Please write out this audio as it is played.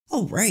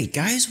All right,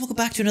 guys, welcome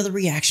back to another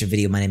reaction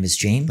video. My name is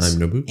James. I'm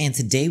Nobu. And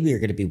today we are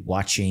going to be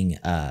watching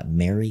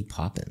Mary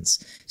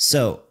Poppins.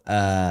 So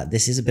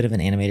this is a bit of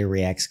an Animator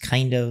reacts,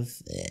 kind of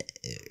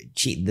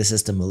cheating the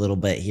system a little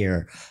bit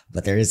here,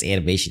 but there is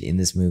animation in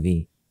this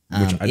movie.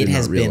 Which I did it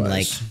has not been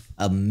realize. like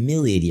a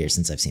million years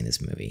since I've seen this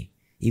movie.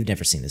 You've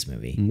never seen this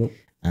movie. Nope.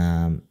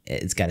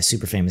 It's got a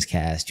super famous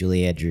cast,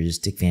 Julie Andrews,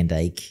 Dick Van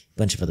Dyke, a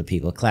bunch of other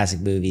people.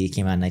 Classic movie,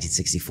 came out in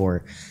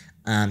 1964.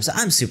 So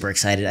I'm super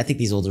excited. I think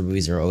these older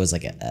movies are always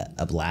like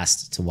a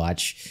blast to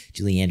watch.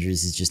 Julie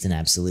Andrews is just an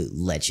absolute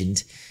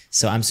legend.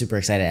 So I'm super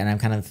excited, and I'm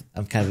kind of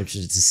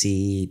interested to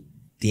see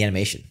the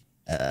animation.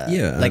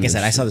 Yeah, like I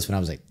said, I saw this when I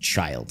was a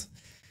child.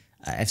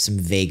 I have some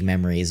vague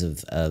memories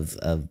of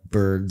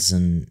birds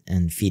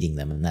and feeding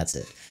them, and that's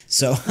it.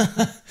 So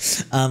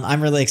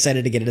I'm really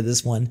excited to get into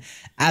this one.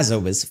 As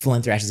always, full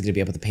length reaction is going to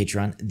be up at the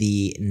Patreon.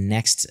 The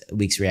next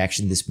week's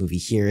reaction, this movie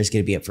here, is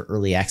going to be up for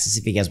early access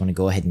if you guys want to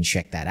go ahead and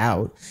check that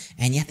out.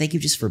 And yeah, thank you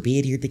just for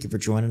being here. Thank you for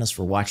joining us,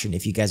 for watching.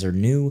 If you guys are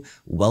new,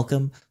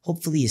 welcome.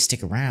 Hopefully you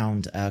stick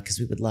around because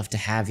we would love to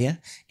have you.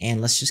 And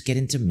let's just get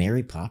into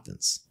Mary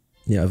Poppins.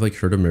 Yeah, I've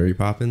heard of Mary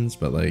Poppins,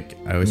 but I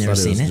always Never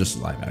thought it was seen it?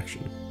 just live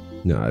action.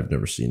 No, I've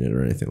never seen it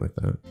or anything like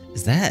that.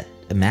 Is that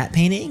a matte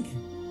painting?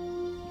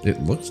 It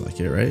looks like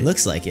it, right?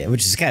 Looks like it,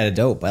 which is kind of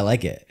dope. I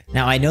like it.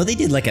 Now, I know they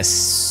did like a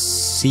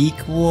sequel.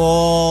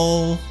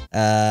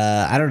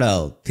 I don't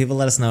know. People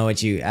let us know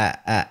what you...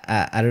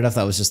 I don't know if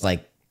that was just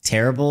like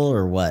terrible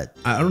or what.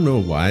 I don't know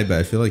why, but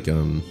I feel like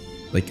in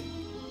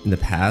the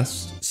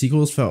past,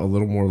 sequels felt a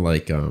little more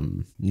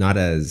not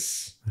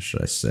as... How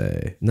should I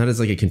say? Not as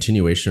like a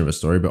continuation of a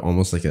story, but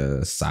almost like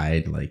a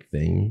side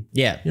thing.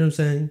 Yeah. You know what I'm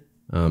saying?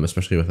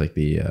 Especially with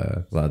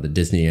a lot of the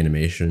Disney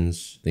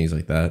animations, things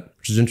like that,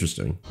 which is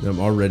interesting. I'm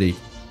already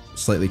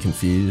slightly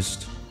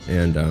confused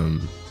and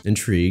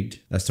intrigued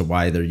as to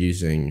why they're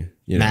using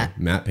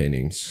matte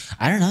paintings.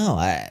 I don't know.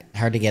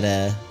 Hard to get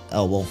a...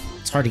 Oh, well,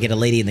 it's hard to get a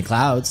lady in the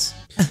clouds.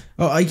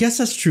 Oh, I guess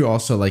that's true.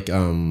 Also, They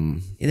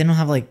don't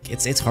have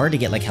it's hard to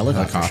get like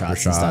helicopter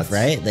shots and stuff,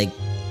 right?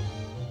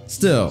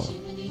 Still.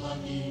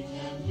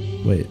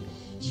 Wait.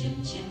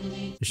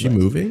 Is she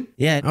moving?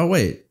 Yeah. Oh,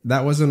 wait.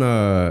 That wasn't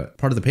a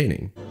part of the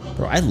painting.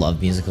 Bro, I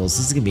love musicals.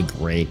 This is gonna be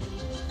great.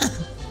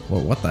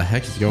 Well, what the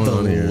heck is going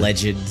on here?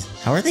 Legend.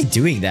 How are they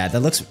doing that?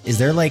 That looks... Is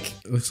there It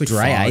looks like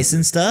dry fog. ice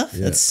and stuff?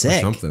 Yeah, That's or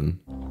sick. something.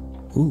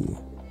 Ooh.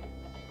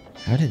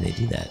 How did they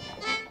do that?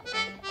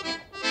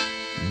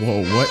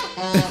 Whoa, what?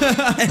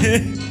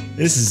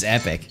 This is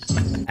epic. I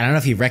don't know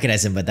if you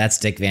recognize him, but that's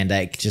Dick Van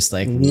Dyke, just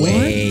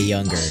way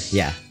younger.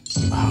 Yeah.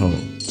 Oh.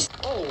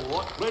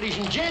 Oh, ladies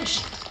and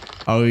gents.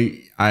 Oh,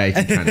 I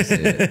can kind of see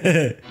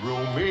it.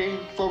 Room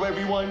for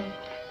everyone.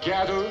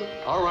 Gather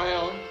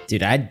around.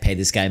 Dude, I'd pay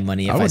this guy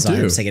money if I I would saw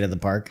him too. singing at the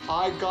park.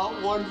 I got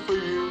one for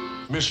you.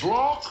 Miss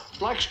Locke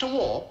likes to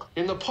walk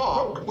in the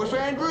park with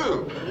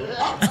Andrew.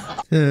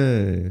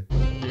 Hey.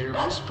 Dear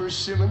Miss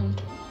Persimmon.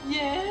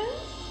 Yes?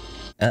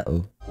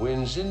 Uh-oh.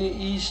 Winds in the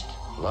east,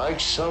 like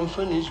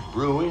something is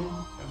brewing,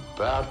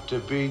 about to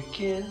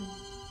begin.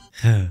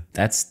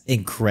 That's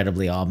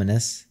incredibly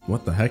ominous.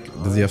 What the heck?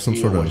 Does he have some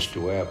sort What's of...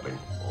 to happen?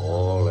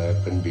 All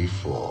happened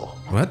before.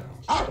 What?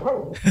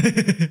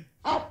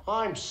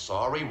 I'm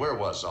sorry, where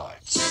was I?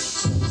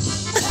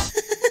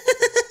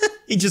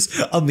 He just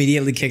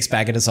immediately kicks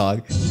back into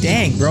song.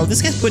 Dang, bro,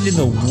 this guy's putting in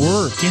the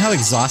work. Do you know how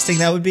exhausting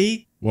that would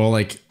be? Well,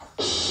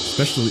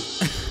 especially...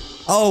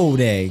 Oh,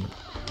 dang.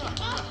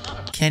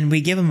 Can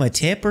we give him a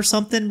tip or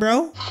something,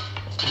 bro?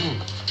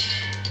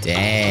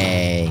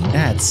 Dang,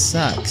 that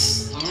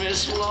sucks.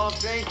 Miss Locke,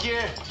 thank you.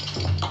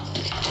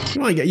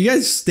 Come on, you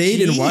guys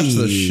stayed and watched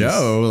the Jeez.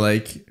 show.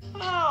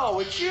 Oh,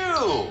 it's you.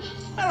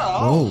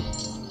 Hello. Oh.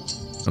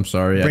 I'm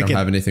sorry, I Break don't it.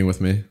 have anything with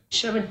me.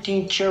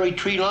 17 cherry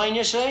tree line,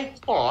 you say?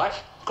 All right,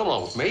 come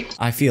on with me.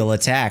 I feel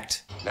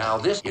attacked. Now,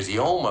 this is the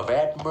home of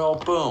Admiral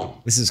Boom.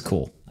 This is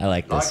cool. I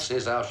like Like this.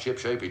 says how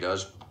ship-shape he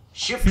does.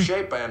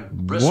 Ship-shape and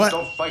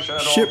Bristol fashion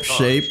at all Ship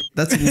shape?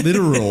 That's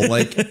literal.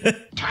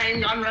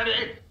 Time gun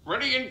ready.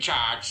 Ready in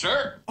charge,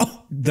 sir.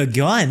 Oh, the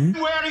gun?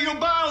 Where are you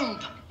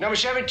bound? Number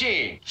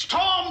 17.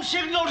 Storm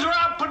signals are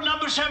up at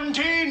number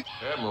 17.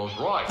 Admiral's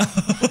right.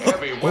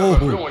 Heavy weather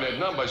brewing at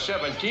number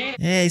 17.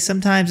 Hey,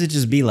 sometimes it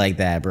just be like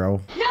that,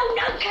 bro.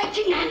 No,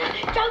 Katie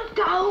Nana, don't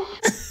go.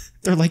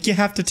 They're like, you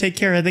have to take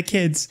care of the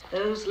kids.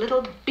 Those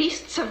little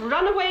beasts have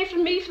run away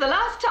from me for the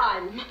last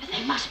time.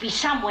 They must be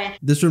somewhere.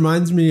 This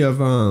reminds me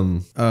of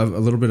a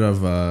little bit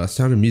of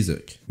Sound of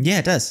Music, Yeah,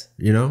 it does.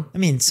 you know? I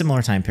mean,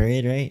 similar time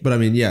period, right? But I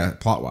mean, yeah,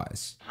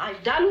 plot-wise.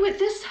 I've done with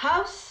this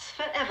house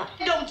forever.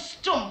 Don't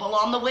stumble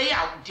on the way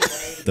out,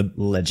 dearie. The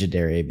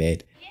legendary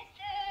bait.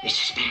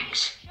 Mrs.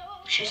 Banks,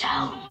 she's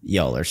home.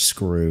 Y'all are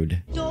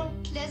screwed.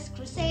 Dauntless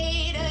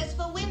crusaders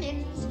for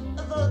women's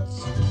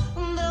votes.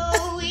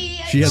 Though we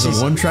She has a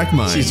one-track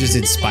mind. She's just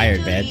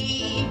inspired, man.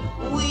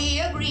 We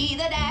agree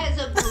that as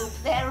a group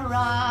they're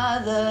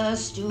rather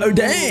stupid. Oh,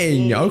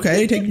 dang.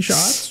 Okay, taking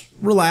shots.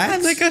 Relax. I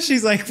like how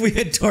she's like, we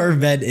adore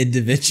men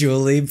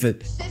individually,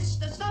 but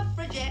Sister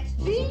suffragettes.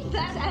 Be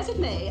that as it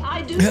may,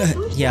 I do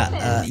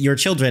Yeah, your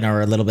children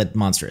are a little bit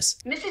monstrous.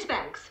 Mrs.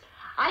 Banks,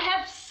 I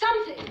have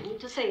something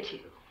to say to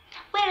you.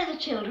 Where are the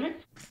children?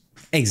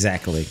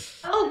 Exactly.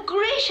 Oh,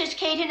 gracious,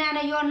 Kate and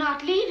Anna, you're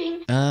not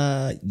leaving.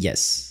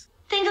 Yes.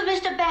 Think of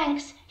Mr.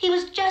 Banks. He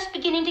was just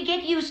beginning to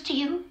get used to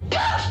you.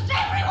 Ghosts,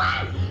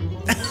 everyone!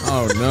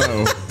 Oh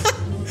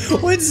no.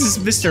 What does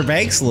this Mr.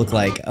 Banks look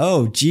like?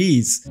 Oh,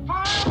 jeez.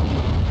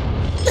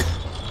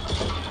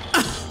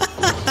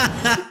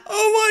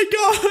 Oh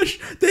my gosh!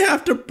 They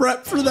have to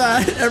prep for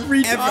that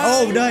every time.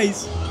 Oh,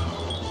 nice.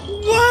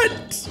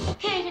 What?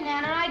 Kate and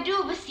Anna, I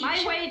do beseech My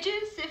you.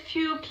 wages, if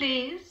you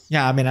please.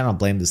 Yeah, I mean, I don't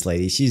blame this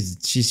lady. She's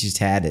just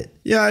had it.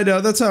 Yeah, I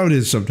know. That's how it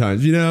is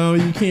sometimes. You know,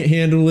 you can't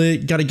handle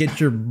it. Got to get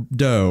your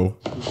dough.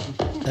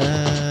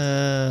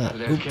 Hello,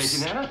 Kate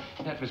Oops. and Anna.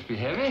 That must be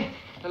heavy.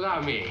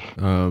 Allow me.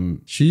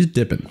 She's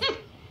dipping.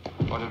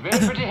 What a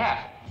very pretty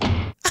hat.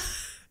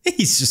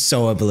 He's just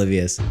so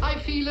oblivious. I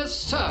feel a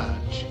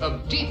surge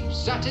of deep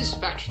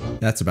satisfaction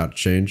That's about to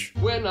change.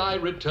 when I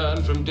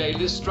return from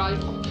daily strife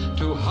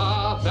to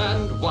hearth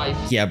and wife.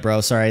 Yeah,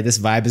 bro, sorry. This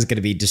vibe is going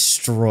to be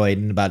destroyed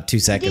in about 2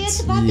 Dear, seconds.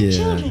 it's about the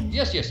children.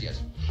 Yes.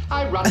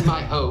 I run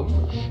my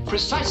home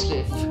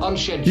precisely on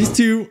schedule. These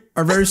two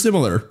are very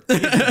similar.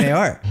 They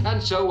are.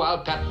 And so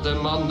I'll pat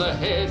them on the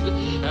head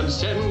and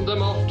send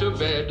them off to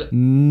bed.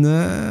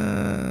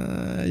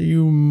 Nah,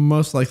 you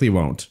most likely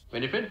won't.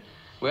 Winifred,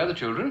 where are the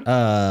children?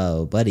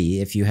 Oh,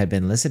 buddy, if you had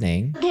been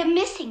listening. They're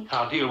missing.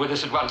 I'll deal with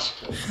this at once.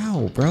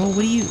 How, bro? What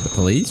are you...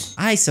 Police?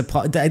 I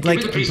suppose... Like, Give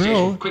me the police bro...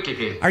 station, quickly,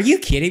 please. Are you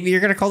kidding me? You're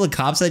going to call the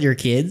cops on your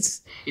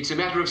kids? It's a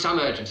matter of some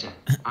urgency.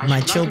 I My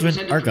should children like to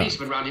send are a gone.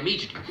 policeman round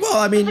immediately. Well,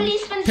 I mean,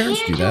 Policeman's parents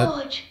here, do that.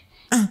 George.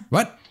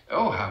 What?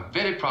 Oh, how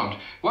very prompt.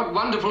 What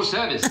wonderful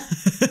service.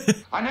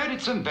 I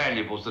noted some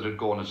valuables that had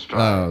gone astray.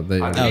 Oh, they-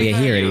 I Oh, believe yeah,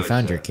 they're he already yours,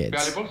 found sir. your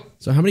kids. Valuables?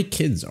 So how many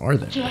kids are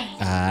there?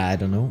 James. I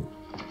don't know.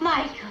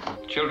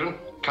 Michael. Children,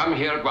 come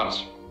here at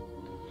once.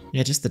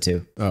 Yeah, just the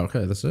two. Oh,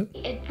 okay, that's it.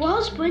 It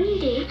was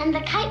windy, and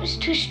the kite was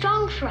too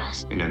strong for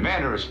us. In a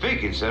manner of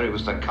speaking, sir, it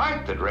was the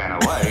kite that ran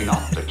away,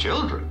 not the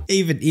children.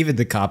 Even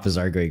the cop is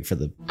arguing for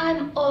the...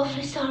 I'm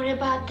awfully sorry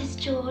about this,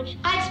 George.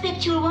 I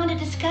expect you'll want to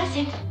discuss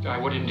it. I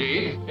would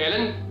indeed.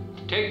 Ellen,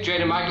 take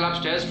Jane and Michael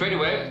upstairs straight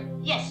away.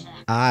 Yes, sir.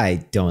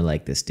 I don't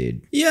like this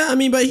dude. Yeah, I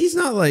mean, but he's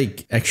not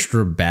like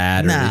extra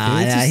bad or Nah,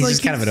 anything. It's he's like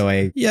just kind of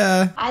annoying.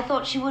 Yeah. I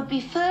thought she would be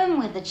firm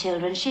with the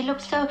children. She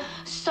looked so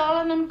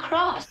solemn and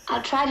cross.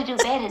 I'll try to do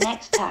better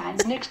next time.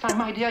 Next time,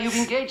 my dear, you've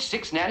engaged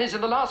 6 nannies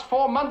in the last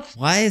 4 months.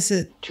 Why is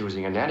it...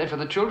 Choosing a nanny for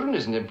the children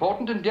is an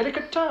important and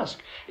delicate task.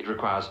 It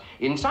requires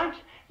insight,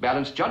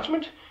 balanced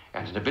judgment,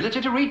 and an ability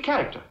to read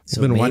character.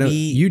 So Then maybe why don't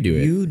you do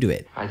it? You do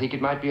it. I think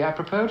it might be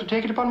apropos to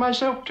take it upon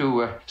myself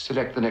to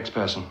select the next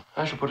person.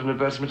 I shall put an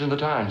advertisement in the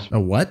Times. A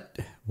what?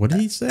 What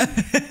did he say?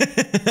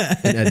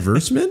 An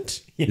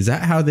advertisement? Is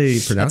that how they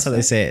pronounce That's how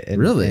they say it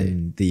Really?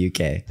 in the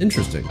UK.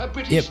 Interesting. A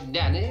British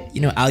nanny.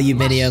 You know,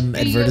 aluminium,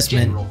 Must be a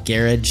advertisement, general.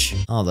 garage,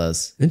 all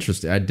those.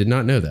 Interesting. I did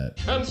not know that.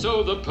 And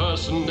so the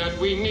person that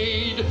we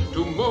need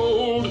to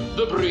mold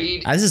the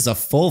breed. This is a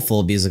full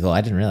musical.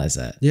 I didn't realize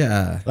that.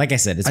 Yeah. Like I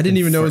said, it's I didn't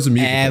been even know it was a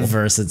musical.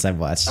 Ever since I've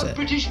watched A it.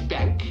 British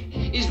bank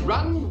is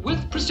run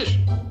with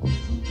precision.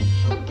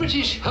 A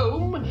British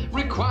home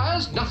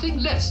requires nothing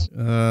less.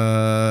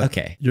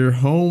 Okay. Your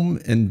home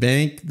and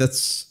bank,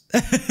 that's...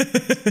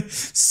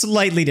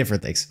 Slightly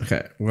different things.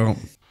 Okay, well...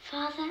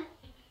 Father,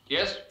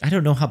 Yes? I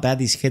don't know how bad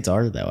these kids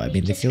are, though. I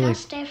mean, they feel like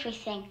discussed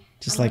everything.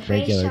 just I'm like very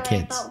regular sorry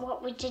kids. about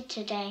what we did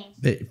today.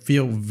 They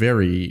feel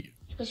very...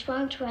 It was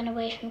wrong to run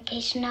away from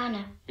Kate and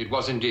Anna. It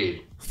was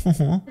indeed. We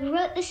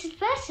wrote this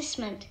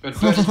advertisement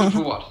Advertisement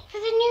for what? for the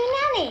new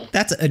nanny.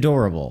 That's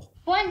adorable.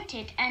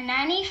 Wanted a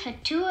nanny for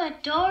 2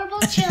 adorable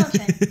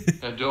children.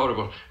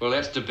 Adorable. Well,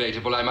 that's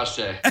debatable, I must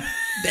say.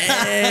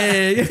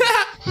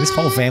 This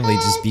whole family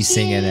just be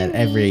singing at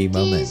every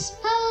moment.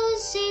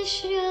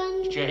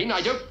 Disposition, Jane,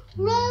 I don't...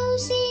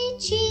 rosy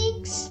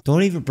cheeks,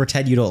 Don't even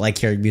pretend you don't like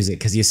hearing music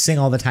because you sing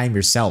all the time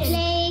yourself.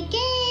 play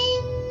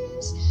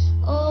games,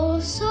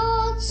 all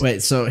sorts.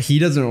 Wait, so he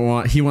doesn't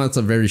want... He wants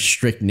a very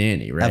strict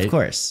nanny, right? Of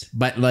course.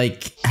 But,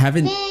 like,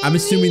 I'm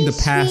assuming the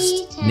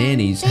past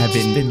nannies have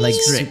Been like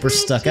strict. super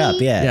stuck up,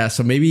 yeah. Yeah,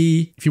 so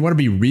maybe if you want to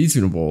be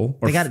reasonable...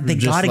 Or They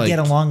just, gotta like- get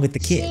along with the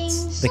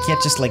kids. They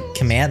can't just like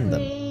command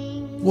them.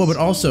 Well, but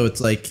also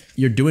it's like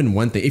you're doing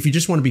one thing. If you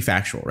just want to be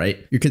factual,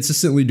 right? You're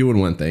consistently doing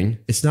one thing.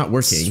 It's not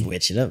working.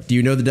 Switch it up. Do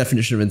you know the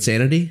definition of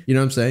insanity? You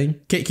know what I'm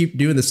saying? Can't keep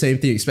doing the same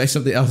thing. Expect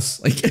something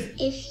else. Like,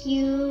 If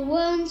you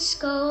won't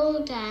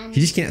scold and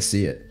you just can't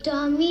see it.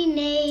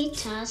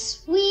 dominate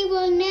us, we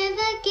will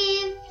never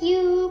give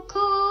you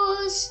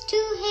cause to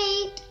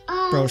hate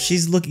us. Bro,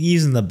 she's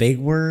using the big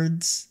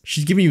words.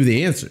 She's giving you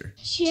the answer.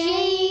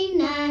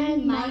 Jane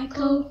and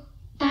Michael,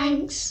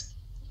 thanks.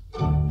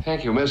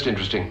 Thank you, most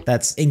interesting.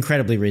 That's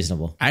incredibly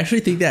reasonable. I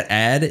actually think that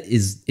ad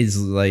is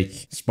like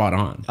spot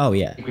on. Oh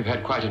yeah. I think we've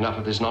had quite enough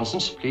of this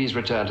nonsense. Please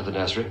return to the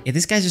nursery. Yeah,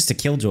 this guy's just a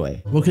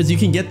killjoy. Well, because you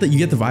get the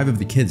vibe of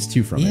the kids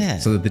too from Yeah.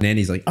 it. So that the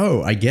nanny's like,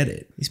 oh, I get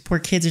it. These poor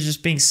kids are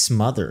just being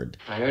smothered.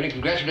 I only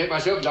congratulate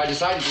myself that I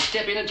decided to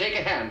step in and take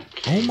a hand.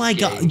 Oh my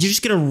god, you're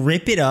just gonna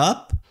rip it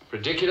up?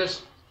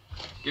 Ridiculous.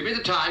 Give me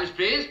the Times,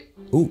 please.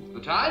 Ooh.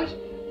 The Times?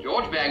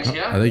 George Banks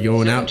here. Are they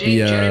going out 17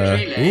 the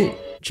Cherry Tree Lane.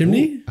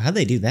 chimney? How'd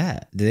they do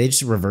that? Did they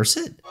just reverse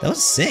it? That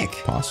was sick.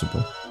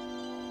 Possible.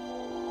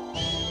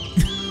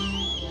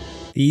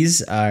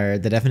 These are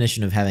the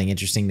definition of having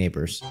interesting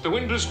neighbors. The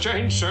wind has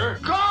changed, sir.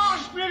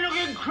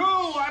 Ghastly-looking crew,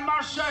 I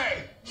must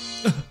say.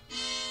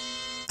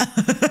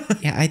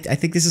 Yeah, I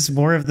think this is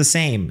more of the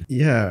same.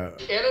 Yeah.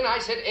 Ellen, I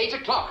said 8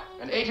 o'clock.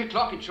 And 8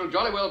 o'clock it shall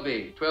jolly well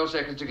be. 12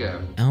 seconds to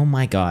go. Oh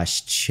my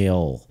gosh,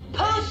 chill.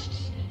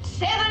 Posts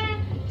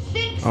 7,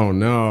 6. Oh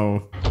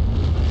no.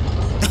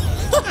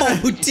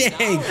 Oh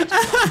dang!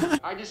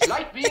 I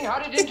dislike being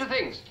hurried into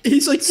things.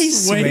 He's like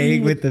He's swaying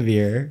swaying with with the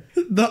veer.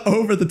 the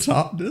over the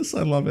topness.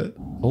 I love it.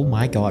 Oh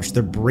my gosh,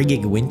 they're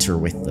bringing winter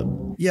with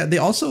them. Yeah, they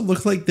also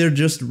look like they're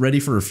just ready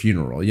for a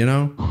funeral, you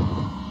know?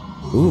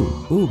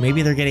 Ooh,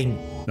 maybe they're getting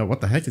No,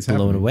 what the heck is blown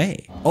happening?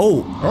 away.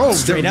 Oh,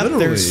 straight they're up, they're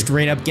literally-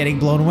 straight up getting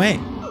blown away.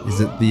 Is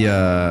it the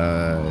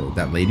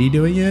that lady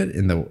doing it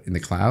in the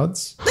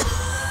clouds?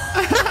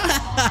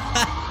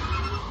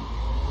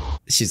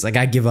 She's like,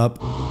 I give up.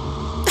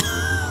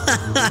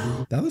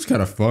 That was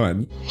kind of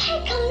fun.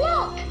 Take a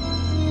look.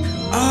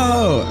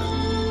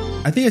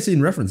 Oh, I think I've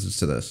seen references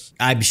to this.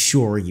 I'm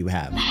sure you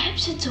have.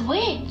 Perhaps it's a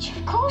witch.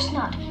 Of course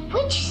not.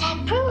 Witches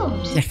have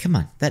brooms. Yeah, come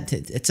on.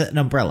 It's an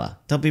umbrella.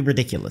 Don't be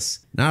ridiculous.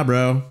 Nah,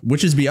 bro.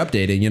 Witches be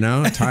updating, you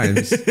know, at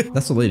times.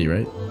 That's the lady,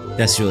 right?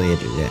 That's Julie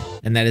Andrews, yeah.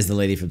 And that is the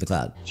lady from the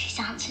cloud. She's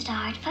answered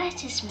our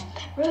advertisement.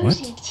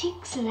 Rosy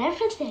cheeks and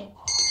everything.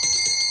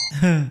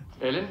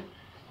 Ellen,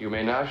 you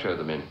may now show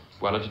them in.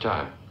 One at a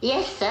time.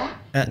 Yes, sir.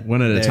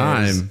 One at a There's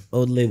time.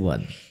 Only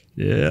one.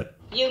 Yeah.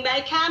 You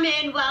may come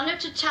in one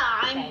at a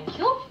time. Thank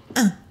you.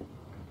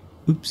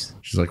 Oops.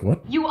 She's like,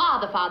 what? You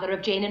are the father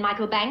of Jane and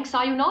Michael Banks,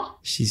 are you not?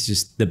 She's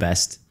just the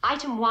best.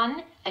 Item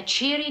 1, a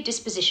cheery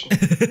disposition.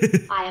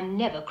 I am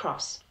never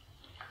cross.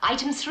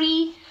 Item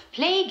 3,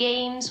 play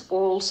games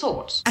all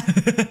sorts.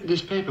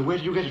 This paper, where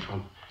did you get it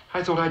from?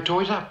 I thought I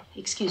tore it up.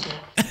 Excuse me.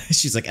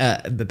 She's like,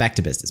 but back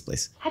to business,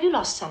 please. Have you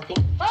lost something?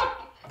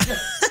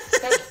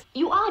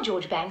 You are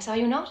George Banks, are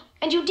you not?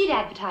 And you did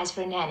advertise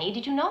for a nanny,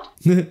 did you not?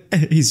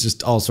 He's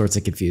just all sorts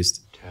of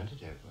confused. Turned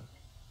it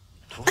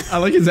over. I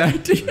like his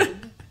acting.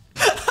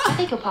 I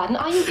beg your pardon,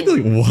 are you ill?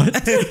 Like,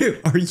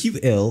 what? Are you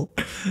ill?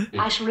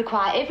 I shall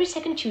require every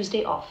second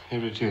Tuesday off.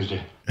 Every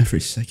Tuesday. Every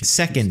second.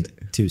 Second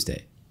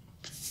Tuesday.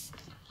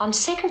 On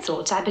second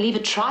thoughts, I believe a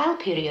trial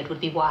period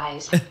would be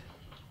wise.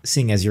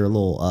 Seeing as you're a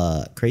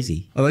little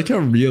crazy. I like how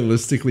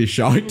realistically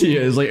shocked he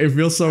is. Like, it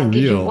feels so I'll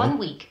give you real. 1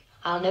 week.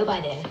 I'll know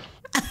by then.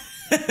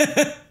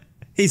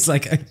 He's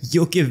like,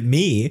 you'll give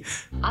me.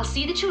 I'll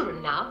see the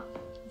children now.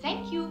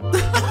 Thank you.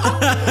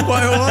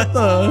 Why, what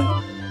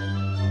the?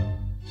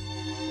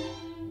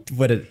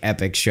 What an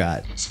epic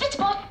shot.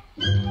 Spitspot.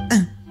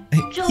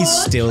 He's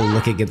still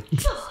looking at.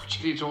 George.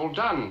 It's all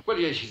done. Well,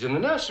 yes, she's in the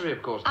nursery,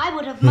 of course. I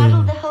would have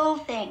muddled the whole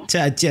thing.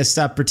 Just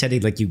stop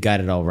pretending like you got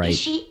it all Is right.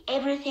 she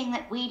everything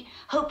that we'd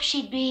hoped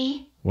she'd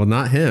be? Well,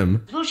 not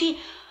him. Will she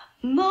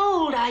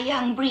mold our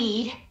young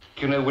breed?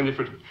 You know,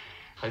 Winifred,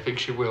 I think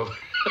she will.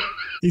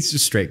 He's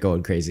just straight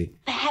going crazy.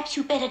 Perhaps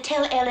you better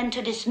tell Ellen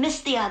to dismiss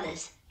the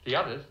others. The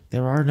others?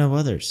 There are no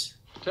others.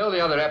 Tell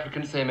the other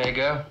applicants they may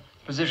go.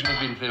 Position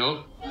has been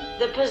filled.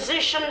 The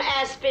position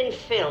has been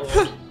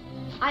filled.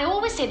 I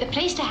always say the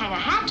place to hang a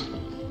hat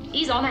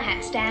is on a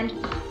hat stand.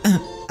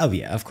 Oh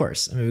yeah, of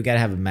course. I mean, we gotta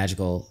have a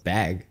magical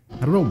bag.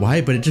 I don't know why,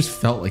 but it just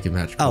felt like a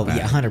magical Oh bag,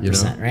 yeah, 100%, you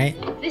know?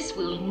 right? This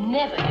will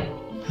never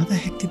do. How the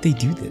heck did they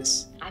do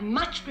this? I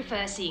much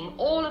prefer seeing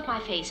all of my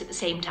face at the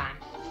same time.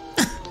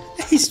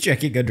 He's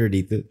checking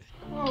underneath it.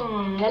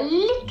 A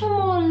little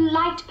more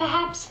light,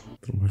 perhaps?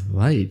 A little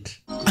more light.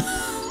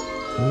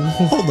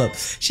 Hold up.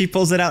 She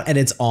pulls it out and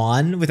it's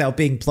on without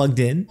being plugged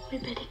in. We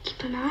better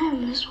keep an eye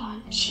on this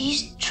one.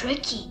 She's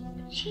tricky.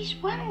 She's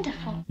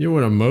wonderful. You know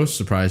what I'm most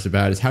surprised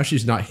about is how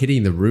she's not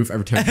hitting the roof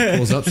every time she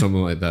pulls up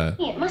something like that.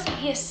 It must be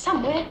here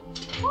somewhere.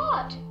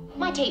 What?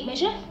 My tape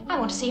measure? I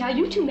want to see how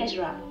you two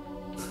measure up.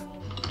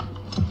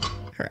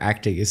 Her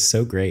acting is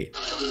so great.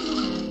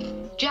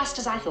 Just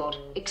as I thought.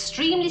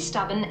 Extremely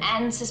stubborn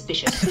and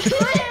suspicious.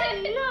 I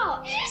am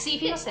not. See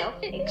for yourself.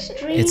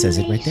 Extremely It says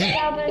it right there.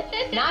 stubborn.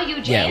 Now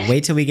you, Jane. Yeah,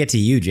 wait till we get to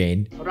you,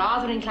 Jane.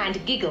 Rather inclined to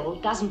giggle,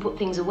 doesn't put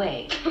things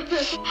away.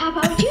 How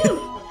about you?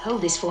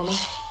 Hold this for me.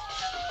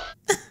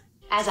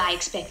 As I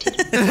expected.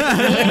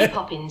 Mary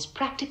Poppins,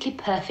 practically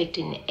perfect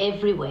in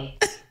every way.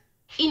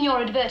 In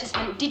your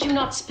advertisement, did you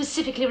not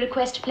specifically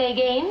request to play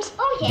games?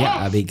 Oh, yes. Yeah,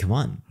 I mean, come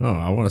on. Oh,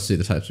 I want to see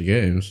the types of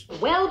games.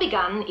 Well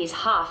begun is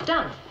half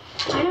done.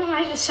 I don't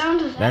like the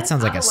sound of that. That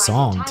sounds like a Otherwise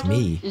song to entitled,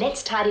 me.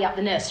 Let's tidy up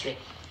the nursery.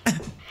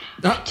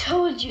 I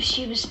told you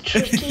she was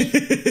tricky.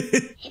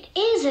 It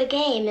is a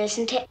game,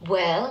 isn't it?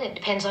 Well, it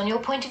depends on your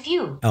point of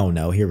view. Oh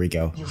no, here we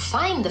go. You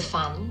find the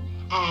fun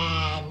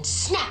and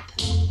snap.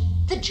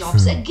 The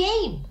job's a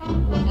game.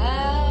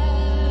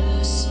 A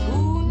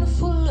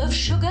spoonful of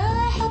sugar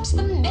helps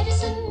the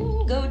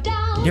medicine go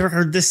down. You ever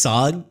heard this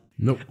song?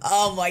 Nope.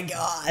 Oh my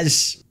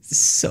gosh.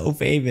 So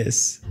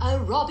famous. A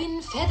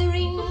robin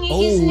feathering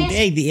his Oh, nest.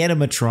 dang, the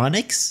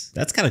animatronics?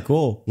 That's kind of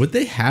cool. Would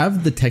they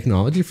have the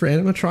technology for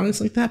animatronics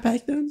like that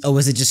back then? Oh,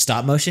 was it just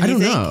stop motion? I you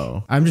don't think?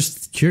 know. I'm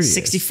just curious.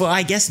 64,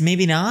 I guess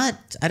maybe not.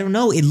 I don't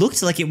know. It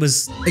looked like it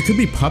was. It could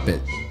be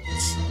puppet.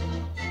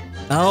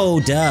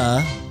 Oh,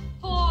 duh.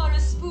 For a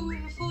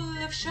spoonful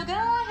of sugar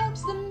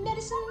helps the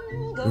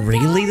medicine go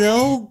Really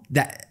down.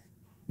 though?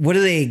 What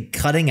are they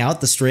cutting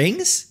out the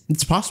strings?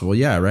 It's possible,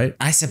 yeah, right?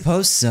 I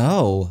suppose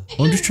so.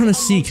 Well, I'm just trying to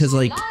see because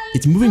like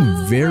it's moving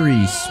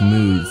very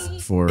smooth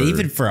for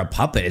Even for a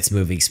puppet, it's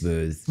moving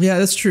smooth. Yeah,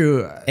 that's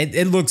true.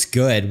 It looks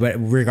good, but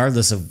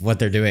regardless of what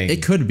they're doing.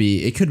 It could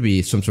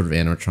be some sort of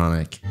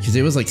animatronic because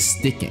it was like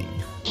sticking.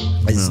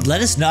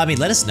 Let us know. I mean,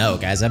 let us know,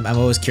 guys. I'm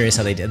always curious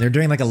how they did. They're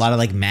doing like a lot of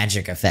like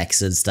magic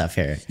effects and stuff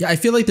here. Yeah, I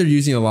feel like they're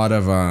using a lot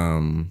of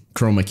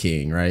chroma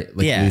keying, right?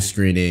 Like Yeah. blue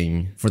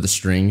screening for the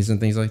strings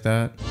and things like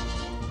that.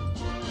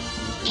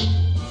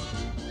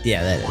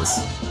 Yeah, that is.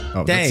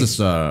 Oh, Dang, that's just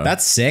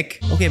that's sick.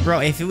 Okay, bro.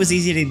 If it was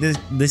easy to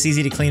this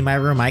easy to clean my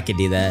room, I could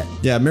do that.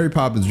 yeah, Mary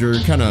Poppins. You're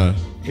kind of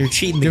You're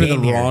cheating the giving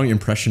game the here. wrong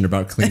impression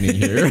about cleaning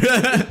here.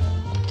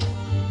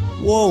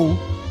 Whoa,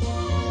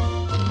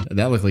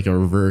 That looked like a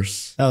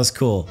reverse. that was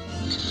cool.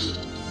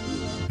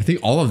 I think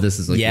all of this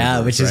is like Yeah,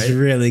 reverse, which is right?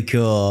 really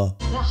cool.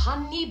 The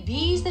honey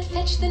bees that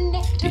fetch the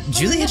nectar. from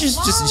Julia the she's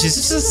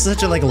just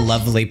such a like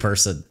lovely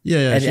person.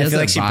 Yeah, And she I has feel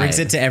like that she brings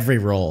vibe. it to every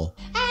role.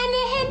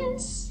 And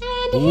hence,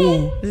 and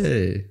Ooh. hence,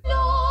 Hey,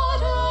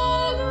 not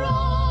a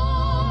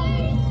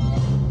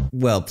cry.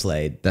 Well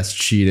played. that's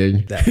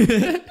cheating.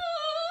 That-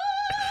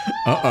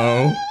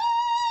 Uh-oh.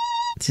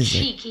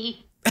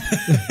 Cheeky.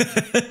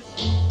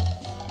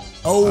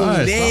 Oh,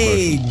 Nice,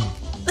 dang.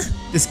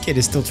 This kid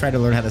is still trying to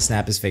learn how to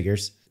snap his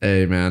fingers.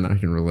 Hey, man, I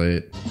can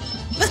relate.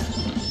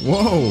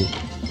 Whoa.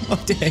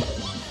 Oh, dang.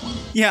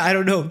 Yeah, I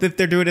don't know if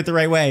they're doing it the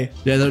right way.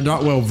 Yeah, they're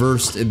not well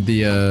versed in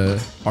the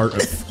art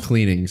of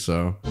cleaning,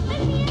 so.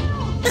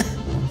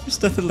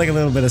 There's nothing like a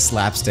little bit of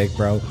slapstick,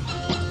 bro.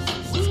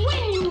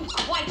 When you've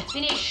quite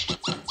finished.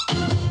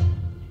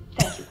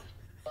 Thank you.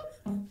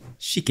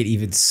 She could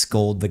even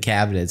scold the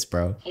cabinets,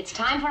 bro. It's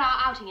time for our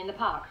outing in the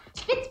park.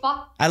 Spit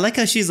spot. I like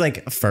how she's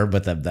like firm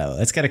with them, though.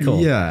 That's kind of cool.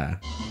 Yeah.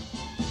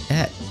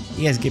 Yeah,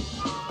 you guys get.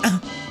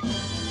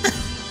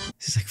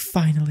 She's like,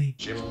 finally.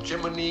 Chim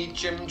chimney,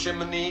 chim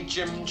chimney,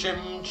 chim chim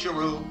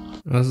chiroo.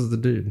 This is the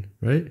dude,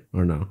 right?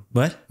 Or no?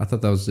 What? I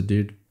thought that was the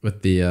dude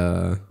with the,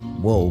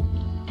 Whoa.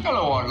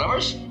 Hello, art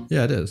lovers.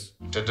 Yeah, it is.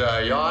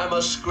 Today I'm a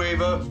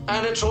scraver,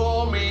 and it's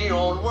all me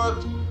own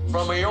work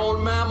from my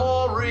own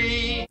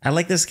memory. I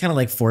like this kind of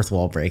like fourth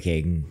wall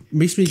breaking.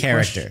 Makes me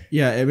Character. question-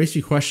 yeah, it makes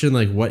me question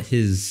like what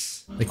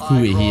his, like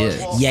who he is.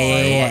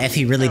 Yeah. If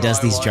he really does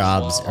these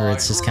jobs, or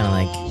it's just kind of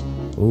like,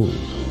 ooh.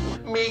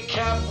 Me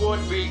cap would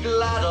be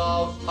glad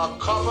of a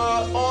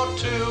cover or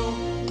two.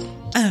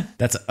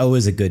 That's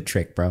always a good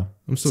trick, bro.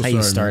 I'm so That's sorry. how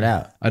you start man.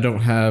 out. I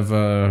don't have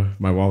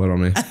my wallet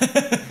on me.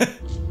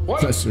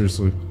 What?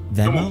 Seriously.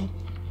 Venmo?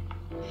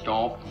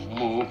 Don't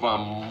move a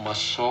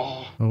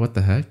muscle. Oh, what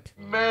the heck?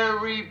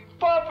 Mary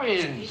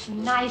Poppins. It's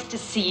nice to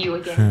see you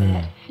again,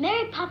 Bert.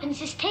 Mary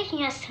Poppins is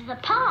taking us to the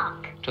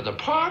park. To the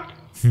park?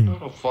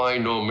 I'll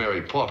find no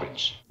Mary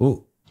Poppins.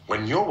 Ooh.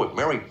 When you're with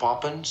Mary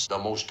Poppins, the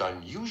most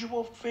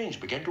unusual things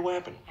begin to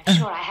happen. I'm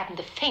sure I haven't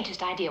the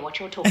faintest idea what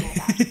you're talking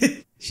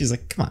about. She's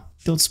like, come on,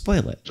 don't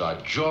spoil it. It's a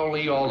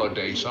jolly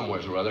holiday somewhere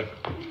or other.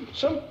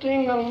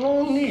 Something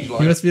along these He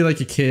lines. must be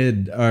like a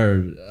kid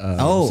or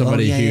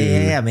somebody yeah, who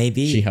yeah,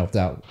 maybe. she helped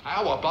out.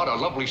 How about a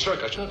lovely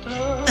circus?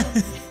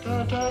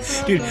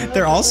 Dude,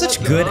 they're all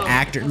such good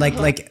actors.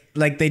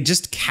 Like they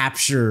just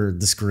capture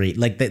the screen.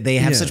 Like they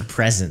have Yeah. such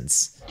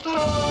presence.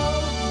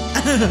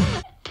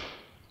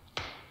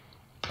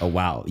 Oh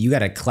wow, you got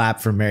to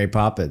clap for Mary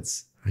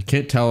Poppins. I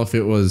can't tell if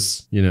it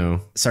was,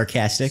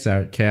 Sarcastic.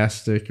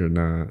 sarcastic or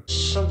not.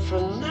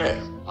 Something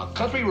there. A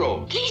country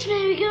road. Please,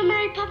 may we go,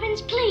 Mary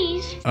Poppins,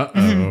 please?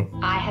 Uh-oh.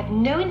 I have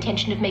no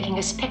intention of making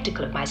a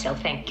spectacle of myself,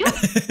 thank you.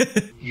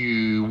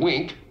 You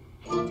wink,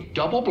 you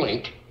double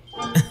blink,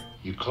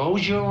 you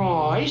close your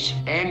eyes,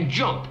 and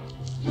jump.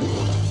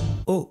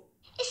 Oh,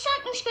 Is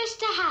something supposed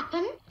to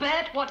happen?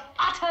 Bert, what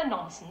utter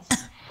nonsense.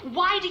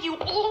 Why do you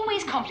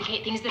always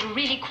complicate things that are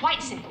really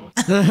quite simple?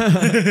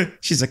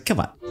 she's like, come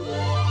on.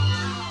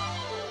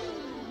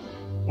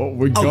 Oh,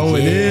 we're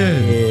going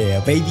in. Yeah,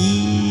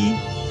 baby.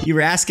 You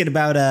were asking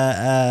about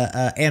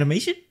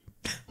animation?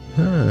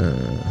 Huh.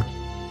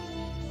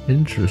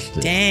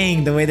 Interesting.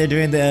 Dang, the way they're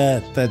doing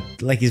the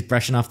like he's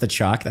brushing off the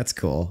chalk. That's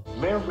cool.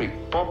 Mary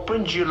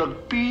Poppins, you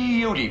look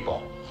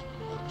beautiful.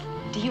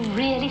 Do you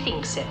really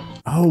think so?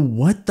 Oh,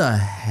 what the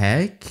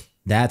heck?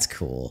 That's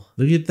cool.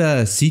 Look at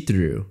the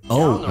see-through.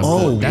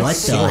 Oh, That's what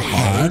so the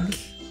heck? odd.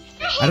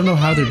 I I don't know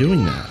how they're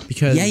doing that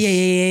because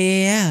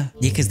Yeah,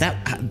 because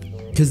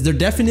because they're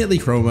definitely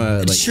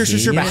chroma. Like,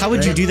 sure. But how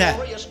would you do that?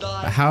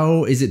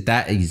 How is it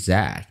that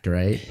exact,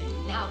 right?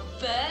 Now,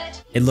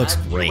 Bert. It looks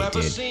great,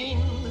 dude.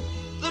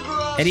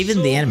 And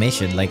even the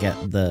animation, like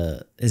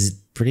is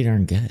pretty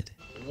darn good.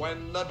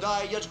 When the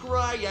day is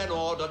grey and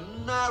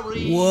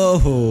ordinary.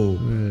 Whoa.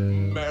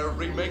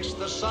 Mary makes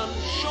the sun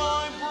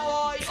shine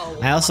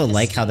bright. I also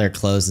like how their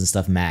clothes and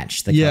stuff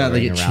match. The Yeah,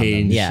 like coloring it around them.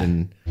 changed. Yeah.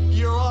 And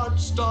Your heart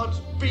starts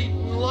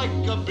beating like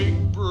a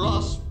big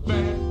brass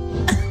band.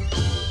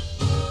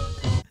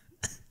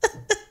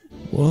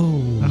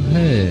 Whoa.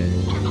 hey,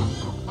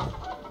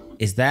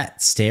 Is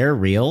that stare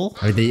real?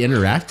 are they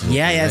interacting?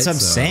 Yeah, right? that's what I'm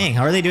So saying.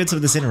 How are they doing some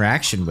of this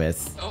interaction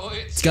with?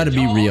 It's got to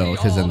be real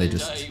because then they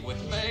just.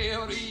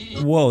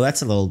 Whoa,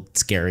 that's a little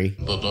scary.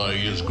 The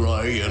day is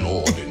grey and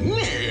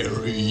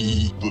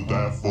ordinary. The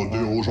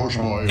daffodils are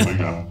smiling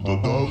at the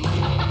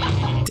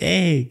dove.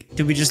 Dang.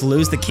 Did we just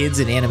lose the kids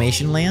in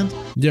animation land?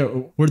 Yeah,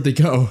 where'd they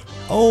go?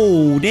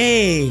 Oh,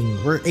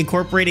 dang. We're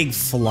incorporating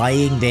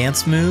flying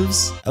dance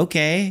moves.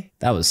 Okay.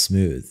 That was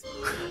smooth.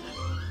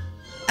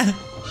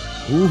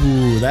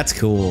 Ooh, that's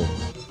cool.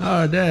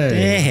 Oh, dang.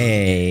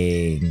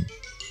 Dang.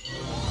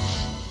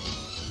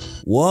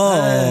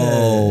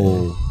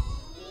 Whoa.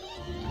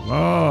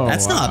 Oh,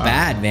 That's not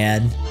bad,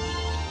 man.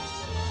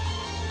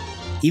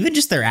 Even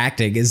just their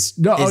acting is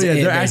No, oh yeah,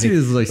 their amazing. acting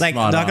is like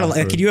spot not gonna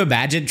on for- can you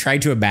imagine trying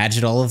to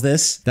imagine all of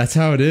this? That's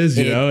how it is,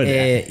 you know.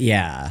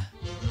 Yeah.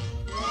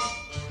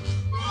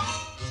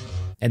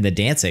 And the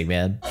dancing,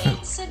 man.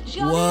 It's a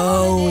jolly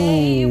Whoa.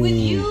 holiday with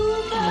you,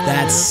 Bert.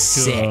 That's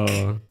sick.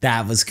 cool.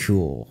 That was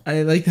cool.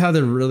 I like how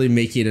they're really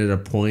making it a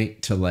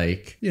point to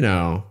like, you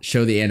know,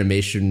 show the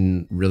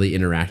animation really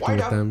interacting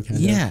with them. Kind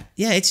of. Yeah,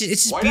 it's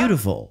just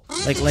beautiful.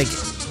 Like.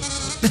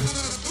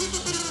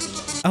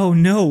 Oh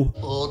no.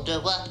 Order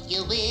what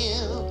you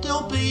will.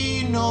 There'll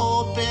be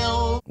no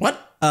bill. What?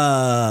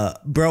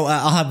 Bro,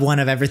 I'll have one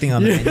of everything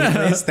on the menu,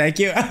 please. Thank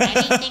you.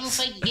 Anything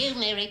for you,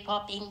 Mary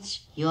Poppins.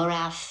 You're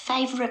our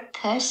favorite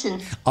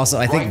person. Also,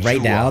 I think Right right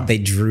you now are. they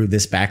drew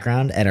this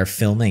background and are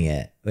filming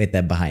it with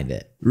them behind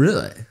it.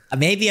 Really?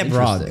 Maybe I'm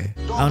wrong.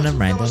 Interesting. Oh, never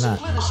mind. They're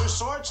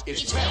not.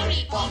 It's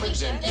Mary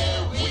Poppins and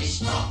there we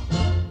stop.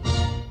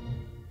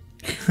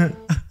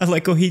 I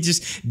like how he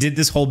just did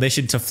this whole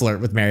mission to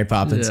flirt with Mary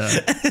Poppins. Yeah.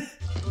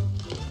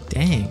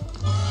 Dang.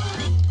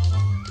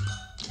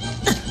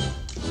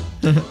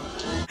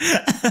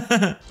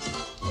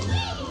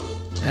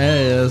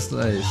 Hey, that's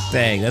nice.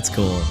 Dang, that's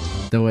cool.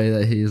 The way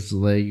that he's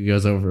like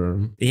goes over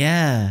him.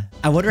 Yeah.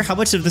 I wonder how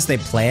much of this they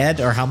planned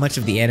or how much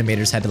of the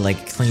animators had to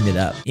like clean it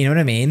up. You know what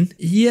I mean?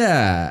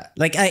 Yeah.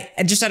 Like I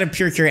just out of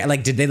pure curiosity,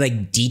 like did they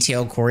like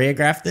detail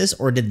choreograph this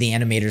or did the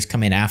animators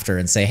come in after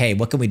and say, hey,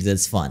 what can we do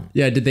that's fun?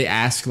 Yeah. Did they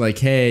ask like,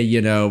 hey,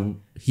 you know,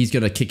 he's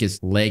gonna kick his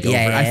leg over?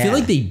 Yeah, I feel yeah.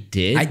 like they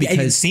did It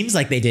because seems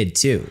like they did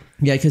too.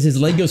 yeah, because his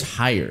leg goes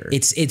higher.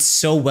 It's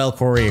so well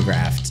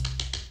choreographed.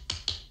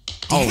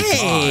 Oh,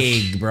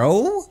 Dang,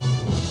 bro.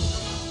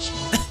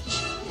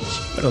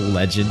 What a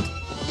legend.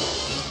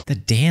 The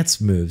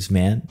dance moves,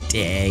 man.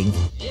 Dang.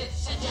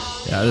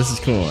 Yeah, this is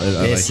cool. I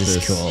This like is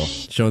this. cool.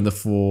 Showing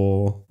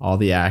all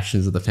the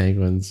actions of the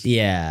penguins.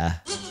 Yeah.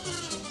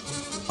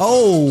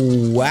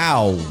 Oh,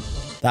 wow.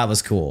 That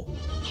was cool.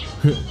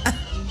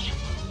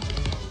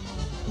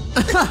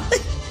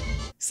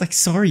 It's like,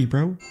 sorry,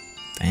 bro.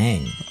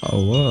 Dang.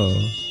 Oh,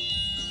 whoa.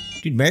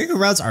 Dude,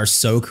 merry-go-rounds are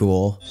so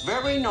cool.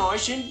 Very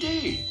nice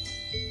indeed.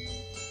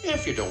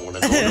 If you don't want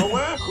to go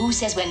nowhere. Who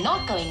says we're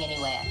not going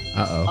anywhere?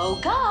 Uh-oh. Oh,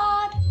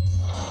 God.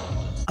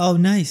 Oh,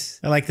 nice.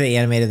 I like they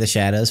animated the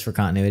shadows for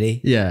continuity.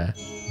 Yeah.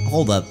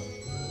 Hold up.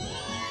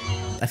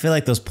 I feel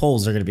like those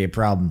poles are going to be a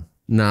problem.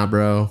 Nah,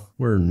 bro.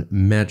 We're in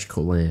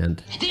magical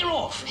land. They're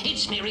off.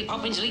 It's Mary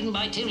Poppins leading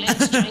by two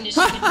legs trying to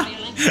sing a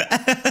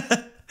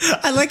violin.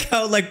 I like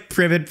how like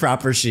prim and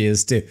proper she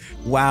is too.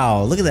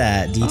 Wow, look at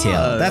that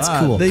detail. That's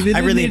wow. cool. They didn't I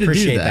really need to do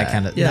appreciate that that.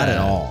 kind of. Yeah. Not at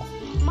all.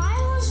 My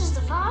horse is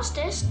the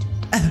fastest.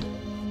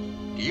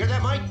 You hear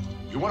that, Mike?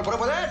 You want to put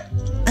up with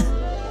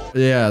that?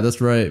 Yeah, that's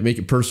right. Make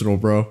it personal,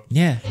 bro.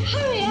 Yeah.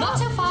 Hurry up. Not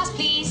so fast,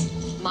 please.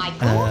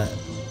 Michael.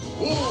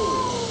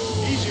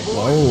 Easy boy.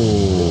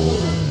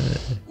 Oh.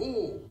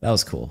 That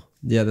was cool.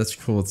 Yeah, that's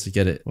cool to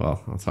get it.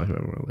 Well, I'll talk about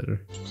it more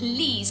later.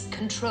 Please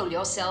control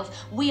yourself.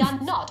 We are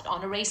not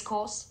on a race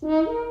course.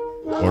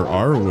 Or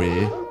are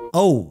we?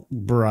 Oh,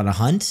 we're on a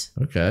hunt?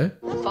 Okay.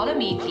 Follow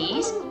me,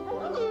 please.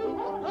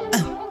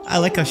 I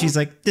like how she's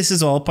like, this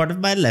is all part of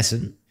my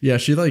lesson. Yeah,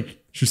 she's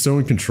so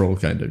in control,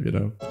 kind of, you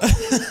know?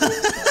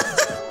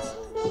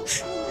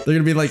 They're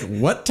gonna be like,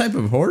 what type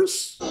of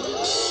horse?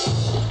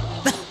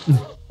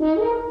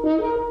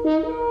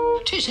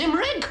 Tis him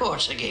red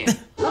course again.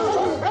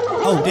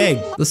 Oh,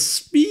 dang. The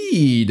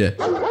speed.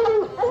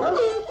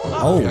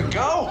 Oh.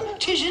 Go.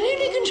 Tis an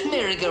elegant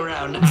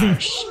merry-go-round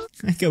arse.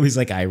 I like how he's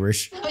like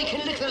Irish. I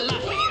can lick the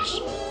laugh of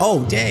you.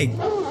 Oh, dang.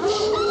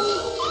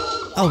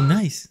 Oh,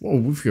 nice. Whoa,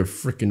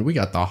 we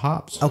got the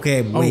hops.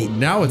 Okay, wait.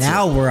 now it's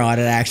now we're on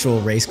an actual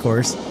race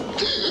course.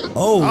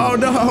 Oh. Oh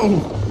no!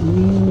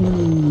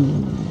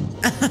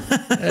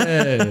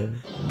 Hey.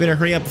 better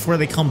hurry up before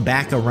they come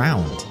back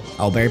around.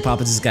 Oh, Mary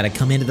Poppins has got to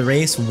come into the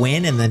race,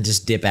 win, and then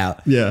just dip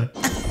out. Yeah.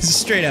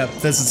 Straight up,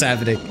 that's what's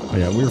happening. Oh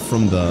yeah, we're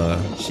from the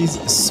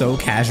She's so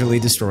casually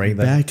destroying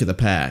them. back of the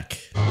pack.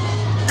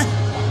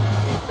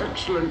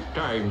 Excellent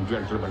time,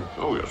 gentlemen.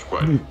 Oh, yes,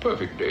 quite a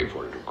perfect day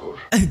for it, of course.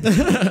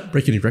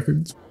 Break any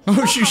records?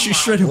 Oh, she's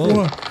straight up.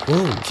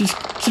 Whoa. She's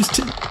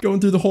going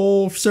through the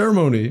whole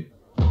ceremony.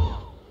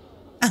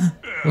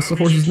 What's the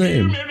horse's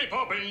name? Mary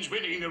Poppins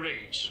winning the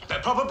race. There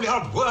probably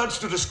aren't words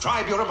to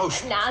describe your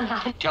emotion.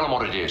 Now. Tell them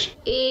what it is.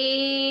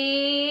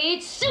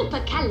 It's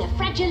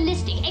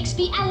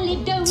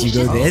supercalifragilisticexpialidocious. Do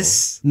you know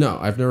this? No,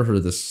 I've never heard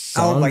of this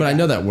song, my but I God.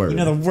 know that word. You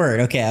know the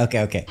word. Okay.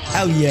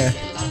 Oh, yeah.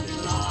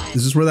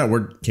 Is this where that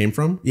word came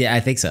from? Yeah,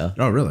 I think so.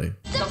 Oh, really?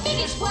 The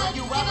biggest word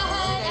you ever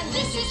heard, and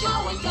this is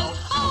how it goes.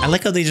 I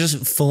like how they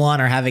just full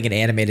on are having an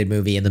animated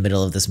movie in the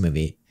middle of this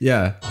movie.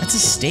 Yeah. That's a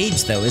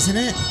stage though, isn't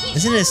it?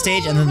 Isn't it a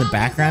stage and then the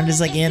background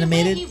is like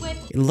animated?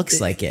 It looks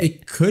like it.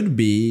 It could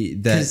be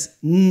that.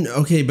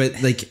 Okay,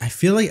 but like I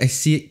feel like I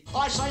see it.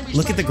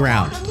 Look at the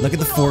ground. Look at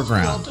the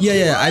foreground.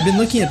 Yeah. I've been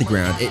looking at the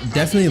ground. It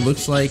definitely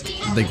looks like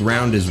the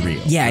ground is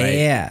real. Yeah, right?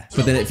 yeah.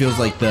 But then it feels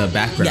like the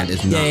background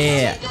is not.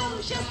 Yeah.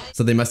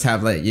 So they must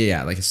have like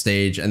like a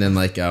stage and then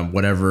like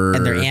whatever.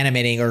 And they're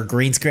animating or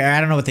green screen. I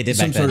don't know what they did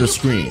some back sort then. of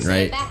screen,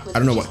 right? I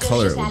don't know what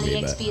color it would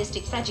be, but.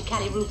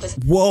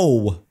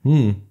 Whoa.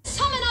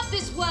 Summon up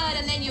this word,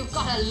 and then you've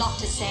got a lot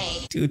to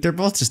say. Dude, they're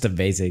both just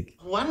amazing.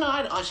 One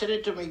night I said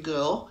it to me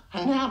girl,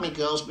 and now me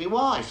girl's me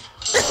wife.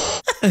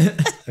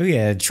 Oh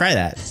yeah, try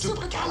that.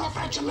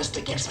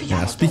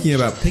 Yeah, speaking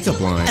about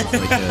pickup lines,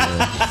 like,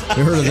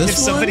 you heard of this If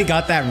somebody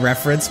got that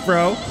reference,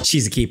 bro,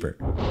 she's a keeper.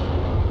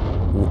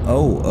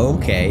 Oh,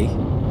 okay.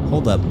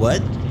 Hold up,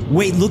 what?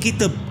 Wait, look at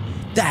the...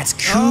 That's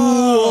cool!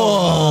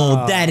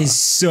 Oh. That is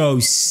so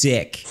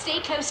sick. Stay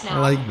close now. I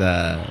like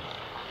that.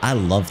 I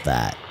love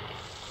that.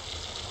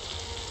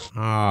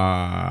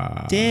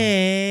 Ah.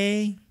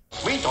 Day.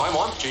 Meantime,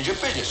 I'm changing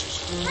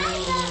businesses.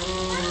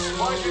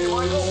 I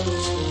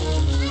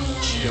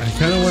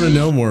kind of want to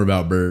know more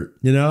about Bert.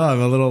 You know,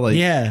 I'm a little like...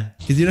 Yeah.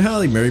 Because you know how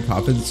like Mary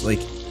Poppins,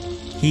 like...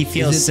 He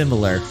feels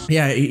similar.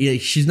 Yeah,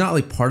 she's not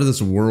like part of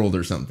this world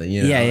or something,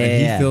 you know? Yeah,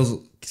 and yeah. he feels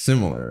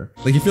similar.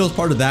 Like he feels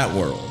part of that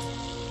world.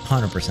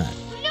 100%.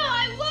 No,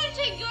 I won't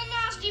take your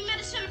nasty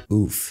medicine.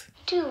 Oof.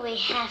 Do we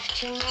have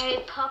to, Mary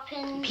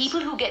Poppins? People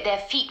who get their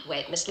feet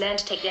wet must learn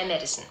to take their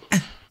medicine.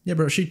 Yeah,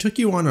 bro, she took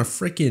you on a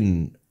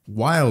freaking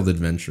wild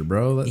adventure,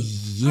 bro.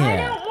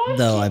 Yeah.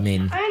 Though, I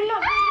mean...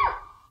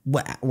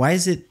 Why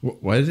is it...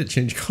 Why did it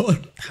change color?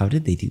 How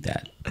did they do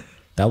that?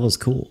 That was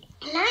cool.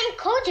 Lime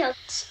cordial,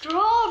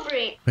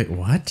 strawberry. Wait,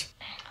 what?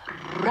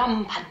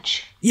 Rum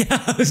punch. Yeah,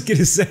 I was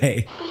gonna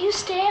say. Will you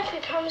stay if we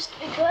promise to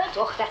be good?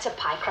 Oh, that's a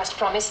pie crust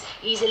promise.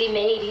 Easily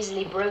made,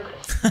 easily broken.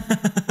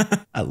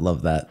 I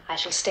love that. I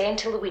shall stay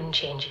until the wind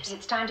changes.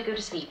 It's time to go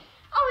to sleep.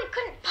 Oh, we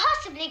couldn't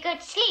possibly go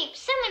to sleep.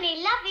 So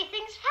many lovely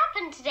things have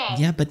happened today.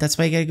 Yeah, but that's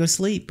why you gotta go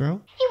sleep, bro.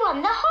 You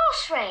won the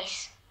horse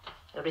race.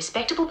 A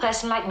respectable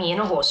person like me in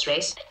a horse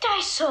race. But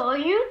I saw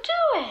you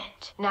do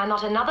it. Now,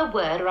 not another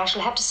word or I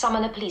shall have to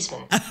summon a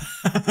policeman.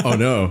 Oh,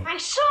 no. I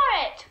saw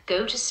it.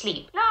 Go to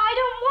sleep. No, I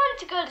don't want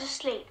to go to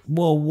sleep.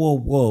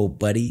 Whoa,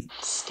 buddy.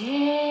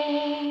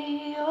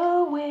 Stay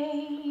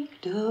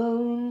awake,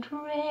 don't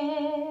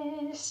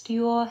rest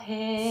your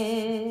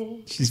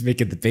head. She's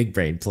making the big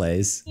brain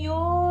plays.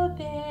 Your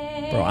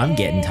bed. Bro, I'm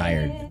getting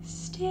tired.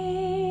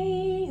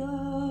 Stay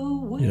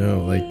awake. You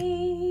know, like,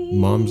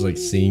 mom's like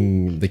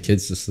singing the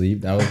kids to sleep.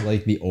 That was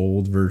like the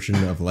old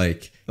version of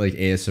like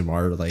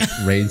ASMR, like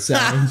rain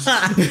sounds.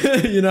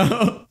 You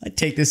know? I'd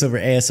take this over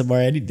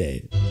ASMR any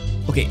day.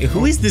 Okay,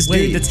 who is this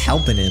dude that's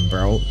helping him,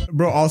 bro?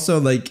 Bro, also,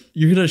 like,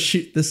 you're gonna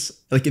shoot this,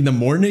 like, in the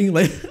morning?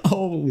 Like,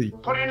 holy...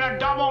 Put in a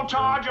double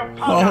charge of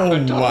powder.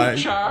 Oh, my...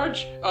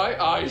 Charge?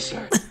 Aye,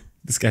 sir.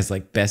 This guy's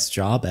like, best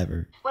job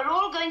ever. We're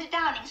all going to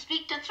Downing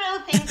Street to throw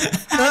things.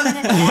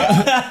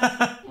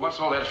 What's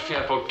all that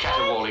fearful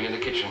caterwauling in the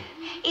kitchen?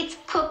 It's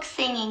Cook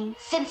singing.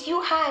 Since you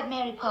hired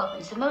Mary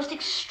Poppins, the most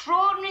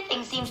extraordinary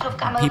thing seems to have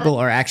come People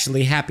over. are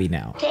actually happy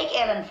now. Take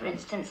Ellen, for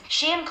instance.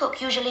 She and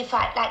Cook usually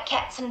fight like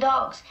cats and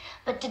dogs.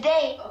 But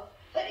today...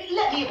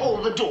 Let me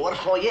hold the door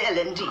for you,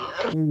 Ellen, dear.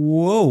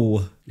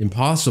 Whoa.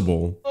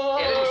 Impossible.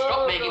 Ellen,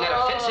 stop making that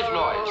offensive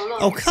noise.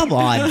 Oh, come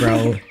on,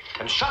 bro.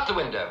 And shut the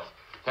window.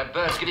 That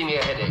bird's giving me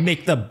a headache.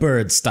 Make the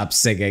bird stop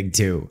singing,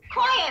 too.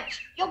 Quiet!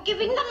 You're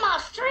giving the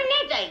master an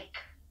headache.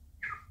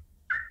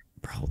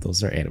 Bro,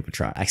 those are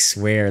animatronics. I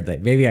swear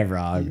that maybe I'm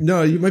wrong.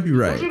 No, you might be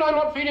right. I'm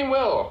not feeling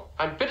well.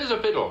 I'm fit as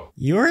a fiddle.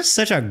 You're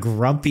such a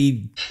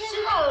grumpy...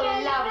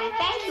 Oh, lovely.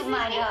 Thank you,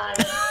 my darling.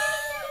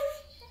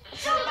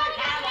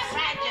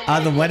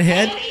 On the one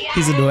hand,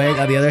 he's annoying.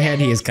 On the other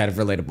hand, he is kind of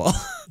relatable.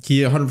 He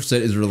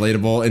 100% is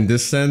relatable in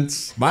this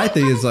sense. My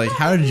thing is, like,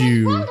 how did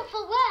you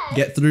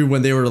get through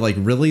when they were, like,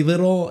 really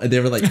little and they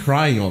were, like,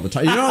 crying all the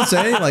time? You know what I'm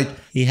saying? Like,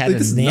 he had like,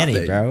 his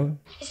nanny, bro.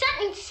 Is that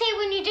something to say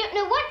when you don't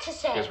know what to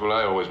say? Yes, well,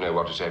 I always know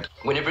what to say.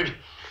 Winifred,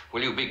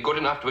 will you be good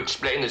enough to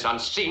explain this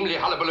unseemly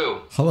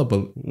hullabaloo?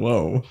 Hullabaloo.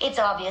 Whoa. It's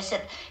obvious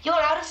that you're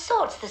out of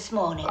sorts this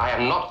morning. I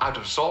am not out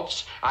of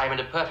sorts. I am in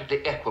a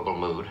perfectly equable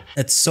mood.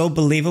 It's so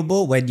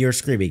believable when you're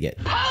screaming it.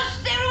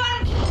 Post, everyone!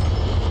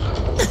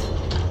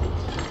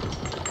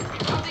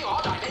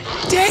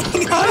 Dang,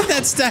 how did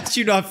that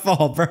statue not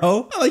fall,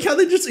 bro? I like how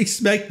they just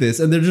expect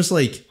this and they're just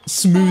like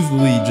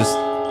smoothly just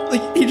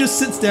like he just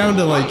sits down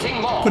to like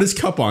put his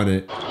cup on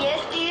it.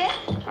 Yes, dear?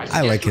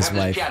 I like his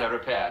wife. Piano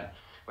repaired.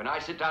 When I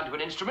sit down to an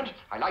instrument,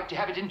 I like to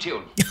have it in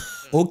tune.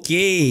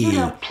 Okay. You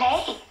don't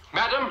play?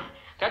 Madam,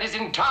 that is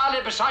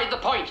entirely beside the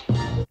point.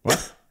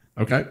 What?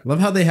 Okay. Love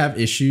how they have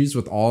issues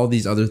with all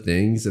these other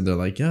things and they're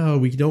like, oh,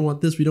 we don't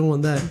want this, we don't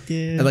want that.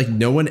 Yeah. And like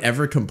no one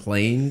ever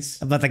complains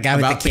about the guy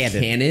with the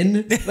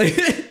cannon.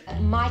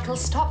 Michael,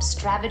 stop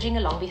stravaging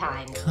along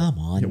behind. Come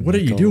on. Yeah, what are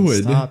you Michael,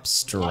 doing? Stop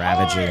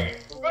stravaging.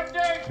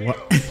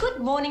 What? Good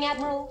morning,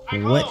 Admiral.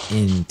 What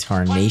in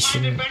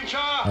tarnation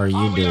are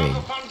you doing?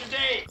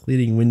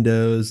 Cleaning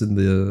windows in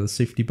the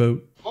safety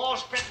boat.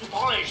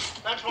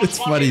 It's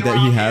funny that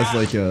he has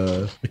like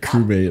a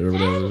crewmate or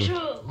whatever.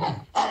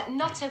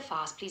 Not so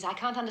fast, please. I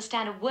can't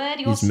understand a word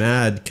you're He's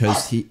mad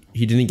because he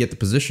didn't get the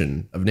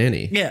position of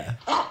nanny. Yeah.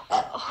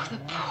 Oh, the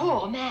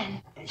poor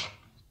man.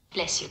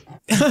 Bless you.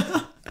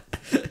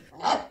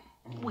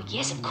 Well,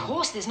 yes, of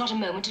course. There's not a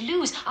moment to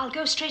lose. I'll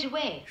go straight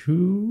away.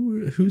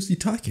 Who's he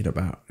talking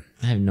about?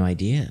 I have no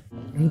idea.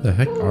 Where the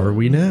heck are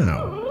we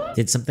now?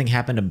 Did something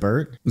happen to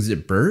Bert? Was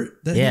it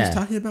Bert that he was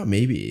talking about?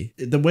 Maybe.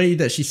 The way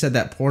that she said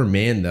that poor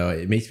man, though,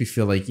 it makes me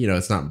feel like, you know,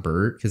 it's not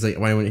Bert. Because, like,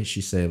 why wouldn't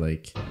she say,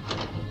 like...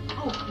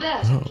 Oh,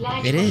 Bert,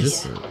 glad it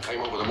is. I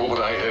came over the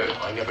moment I heard.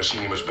 I never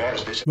seen him as bad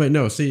as this. Wait,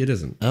 no, see, it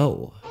isn't.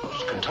 Oh.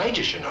 It's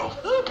contagious, you know.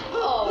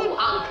 Oh,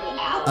 Uncle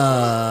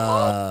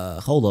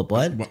Albert. Hold up,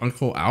 what? Well,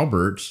 Uncle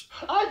Albert.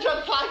 I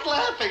just like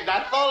laughing,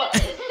 that's all.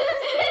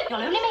 You'll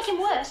only make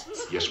him worse.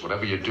 Yes,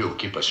 whatever you do,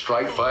 keep a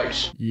straight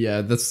face. Yeah,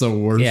 that's the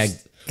worst. Yeah,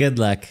 good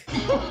luck.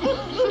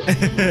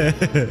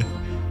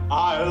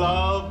 I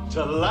love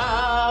to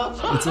laugh.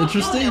 It's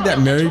interesting that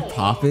Mary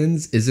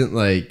Poppins isn't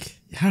like...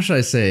 How should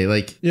I say?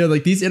 Like, you know,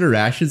 like these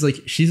interactions,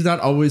 like she's not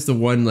always the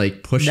one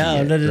like pushing it,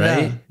 right? No. You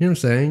know what I'm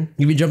saying?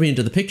 Even jumping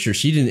into the picture,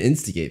 she didn't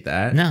instigate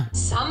that. No.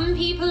 Some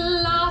people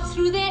laugh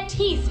through their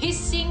teeth,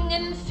 hissing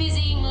and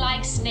fizzing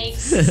like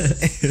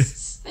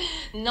snakes.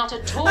 Not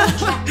at all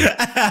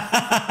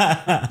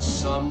attractive.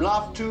 Some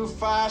laugh too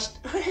fast.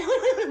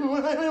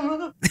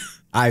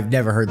 I've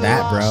never heard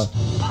that, bro.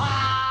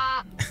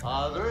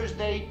 Others,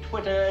 they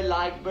twitter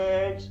like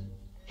birds.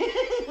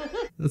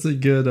 That's a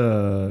good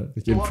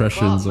like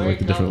impressions of like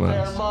the different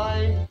laughs.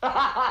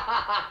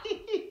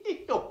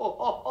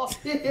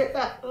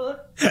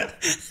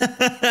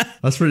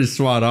 That's pretty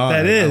spot on.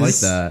 That is. I like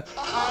that.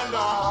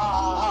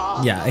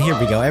 Yeah, here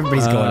we go.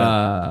 Everybody's going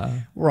up.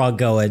 We're all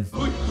going.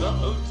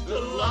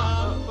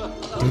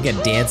 Doing a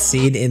dance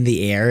scene in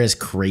the air is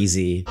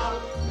crazy.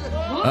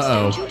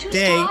 Uh-oh.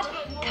 Dang.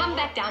 Come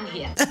back down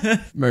here.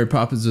 Mary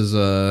Poppins is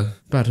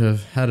about to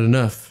have had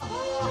enough.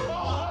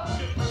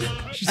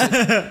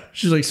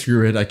 She's like,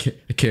 screw it, I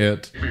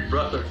can't. My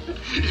brother,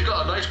 he's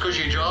got a nice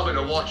cushy job in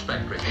a watch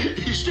factory.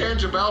 He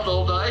stands about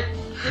all day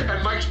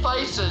and makes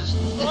faces.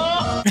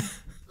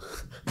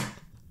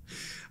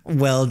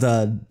 Well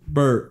done.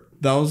 Bert,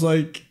 that was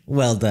like...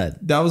 Well done.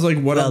 That was like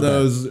one of done.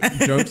 those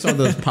jokes on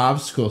those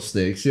popsicle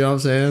sticks, you know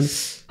what I'm saying?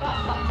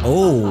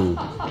 Oh.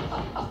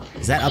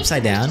 Is that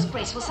upside down?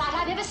 Graceful sight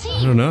I've ever seen.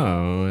 I don't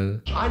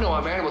know. I know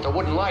a man with a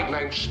wooden leg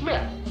named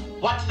Smith.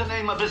 What's the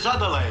name of his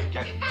other leg?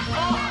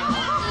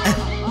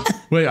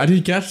 Wait, I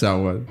didn't catch that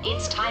one.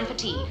 It's time for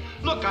tea.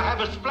 Look, I have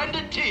a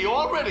splendid tea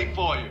all ready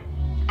for you.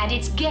 And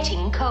it's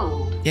getting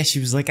cold. Yeah, she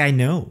was like, I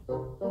know.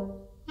 Oh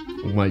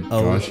my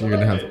gosh, you're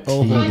gonna have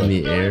tea in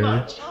the air.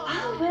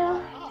 Oh,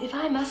 well, if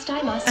I must,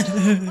 I must.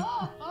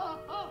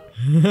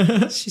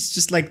 She's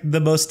just like the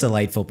most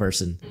delightful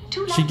person.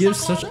 She gives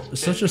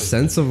such a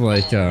sense of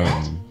like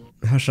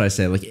how should I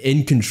say, like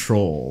in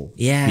control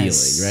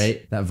Yes. feeling,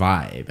 right? That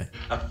vibe.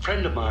 A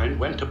friend of mine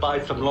went to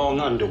buy some long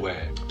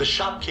underwear. The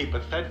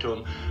shopkeeper said to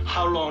him,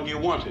 "How long do you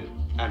want it?"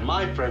 And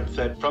my friend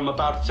said, "From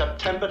about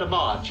September to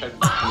March." And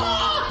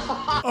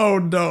Oh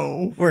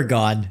no. We're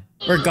gone.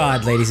 We're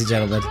gone, ladies and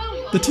gentlemen.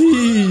 The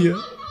tea!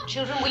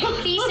 Children, will you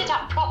please sit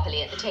up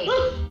properly at the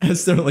table?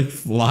 As they're like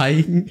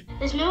flying.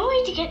 There's no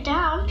way to get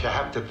down. you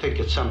have to think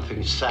it's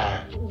something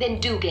sad. Then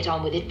do get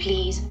on with it,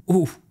 please.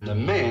 Ooh. The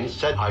man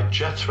said, "I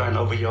just ran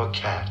over your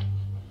cat."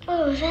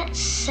 Oh, that's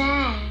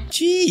sad.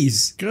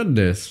 Jeez.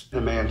 Goodness.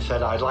 The man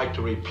said, "I'd like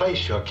to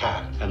replace your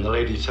cat." And the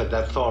lady said,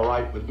 "That's all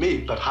right with me,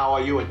 but how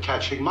are you at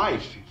catching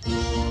mice?"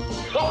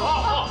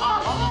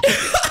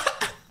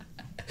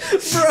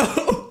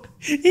 Bro!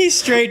 He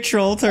straight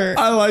trolled her.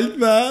 I like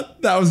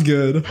that. That was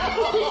good.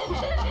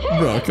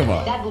 Bro, come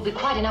on. That will be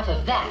quite enough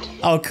of that.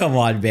 Oh, come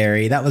on,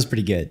 Barry. That was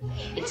pretty good.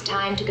 It's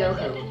time to go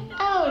home.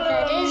 Oh,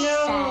 that is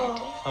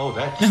sad. Oh,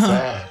 that's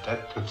sad.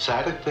 That's the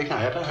saddest thing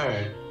I ever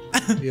heard.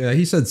 Yeah,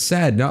 he said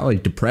sad, not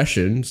like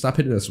depression. Stop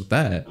hitting us with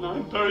that.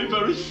 I'm very,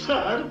 very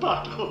sad,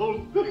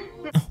 Butthole.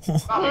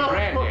 My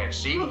granddad,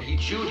 see, he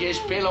chewed his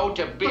pillow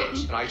to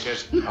bits. And I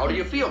says, how do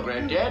you feel,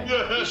 Granddad?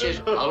 He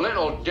says, a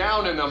little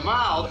down in the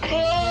mouth.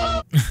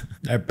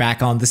 They're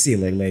back on the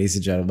ceiling, ladies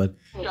and gentlemen.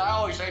 I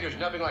always say there's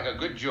nothing like a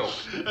good joke.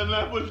 And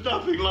that was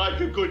nothing like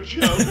a good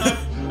joke.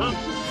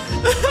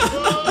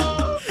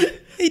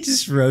 He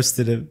just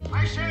roasted him.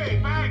 I say,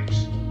 Banks.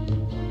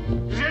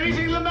 Is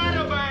anything the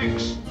matter,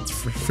 Banks?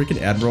 Freaking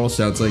Admiral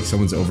sounds like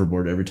someone's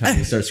overboard every time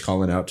he starts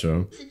calling out to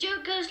him. The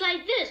joke goes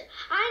like this.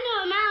 I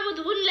know a man with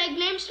a wooden leg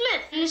named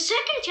Smith. And the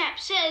second chap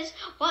says,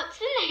 what's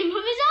the name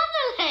of his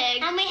other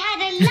leg? And we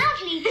had a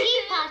lovely tea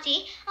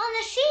party on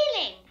the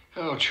ceiling.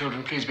 Oh,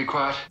 children, please be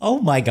quiet. Oh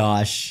my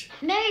gosh.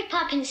 Mary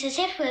Poppins says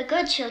if we're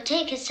good, she'll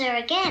take us there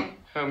again.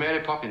 Oh, Mary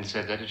Poppins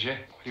said that, did she? Will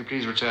you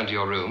please return to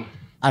your room?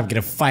 I'm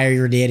gonna fire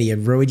your daddy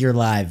and ruin your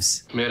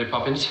lives. Mary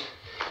Poppins,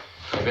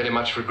 I very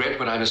much regret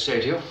what I must say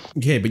to you.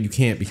 Okay, but you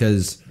can't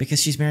because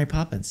she's Mary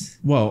Poppins.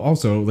 Well,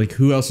 also, like,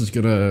 who else is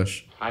gonna...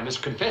 I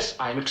must confess,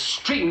 I am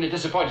extremely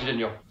disappointed in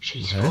you.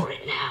 She's for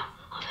it now.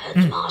 I've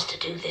heard the master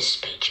do this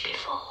speech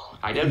before.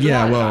 I don't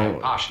Yeah, deny well, I am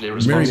partially Mary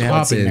responsible.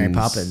 Poppins. Mary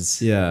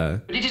Poppins. Yeah.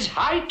 But it is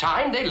high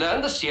time they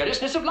learn the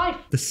seriousness of life.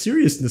 The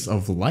seriousness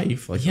of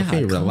life. Like, Yeah, okay,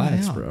 calm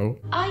relax, down. bro.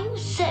 Are you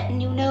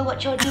certain you know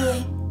what you're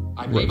doing?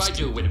 I believe I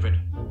do, Winifred.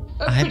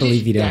 I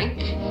believe you don't.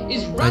 Bank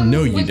is I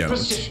know you with don't.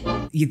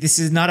 precision. This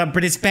is not a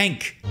British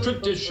bank.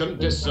 Tradition,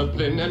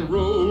 discipline, and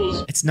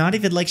rules. It's not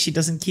even like she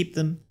doesn't keep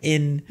them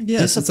in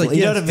Yes, it's discipline. like,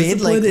 you know yes, what I mean?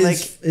 discipline Like,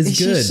 is she's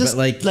good, just,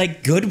 but,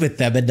 like- good with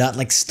them and not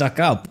like stuck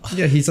up.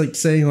 Yeah, he's like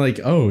saying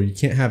like, oh, you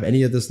can't have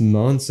any of this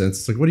nonsense.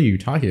 It's like, what are you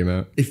talking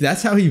about? If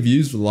that's how he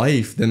views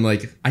life, then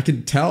like I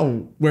could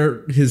tell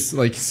where his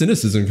like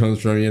cynicism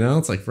comes from, you know?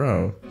 It's like,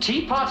 bro.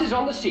 Tea parties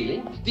on the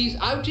ceiling. These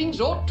outings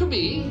ought to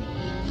be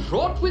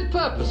fraught with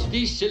purpose.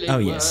 These silly Oh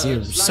yes, you're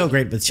words so like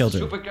great with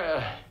children.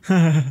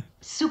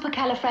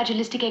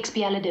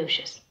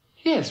 Supercalifragilisticexpialidocious.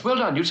 Yes, well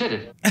done, you said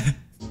it.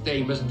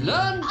 They must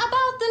learn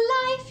About the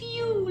life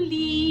you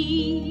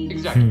lead.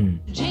 exactly.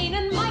 Jane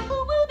and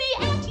Michael will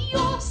be at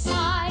your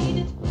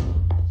side.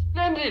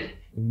 Splendid.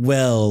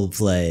 Well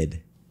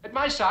played. At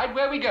my side,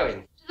 where are we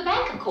going? To the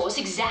bank, of course,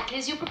 exactly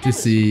as you To proposed.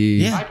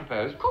 see. Yeah. I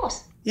propose. Of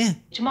course. Yeah.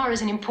 Tomorrow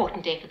is an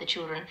important day for the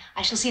children.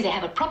 I shall see they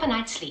have a proper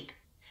night's sleep.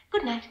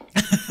 Good night.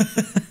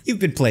 You've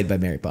been played by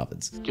Mary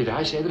Poppins. Did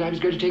I say that I was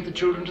going to take the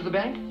children to the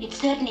bank? It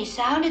certainly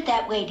sounded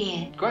that way,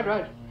 dear. Quite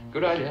right.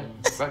 Good idea.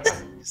 Quite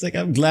right. He's like,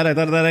 I'm glad I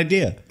thought of that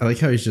idea. I like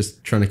how he's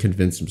just trying to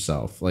convince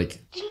himself.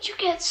 Like, Didn't you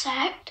get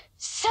sacked?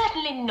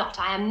 Certainly not.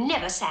 I am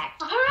never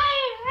sacked.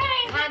 Hooray,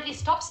 hooray! Kindly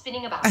stop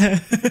spinning about.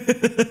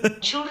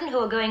 Children who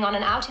are going on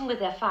an outing with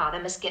their father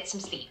must get some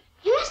sleep.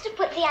 You must have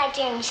put the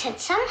idea in his head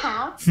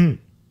somehow.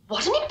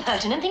 What an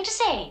impertinent thing to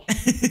say.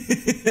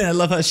 I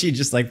love how she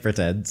just like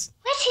pretends.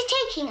 Where's he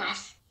taking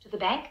us? To the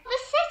bank? The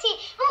city,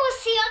 and we'll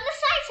see on the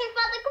sights if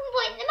Father can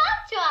point them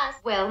out to us.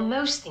 Well,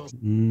 most things.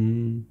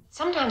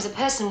 Sometimes a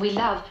person we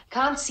love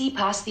can't see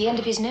past the end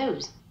of his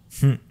nose.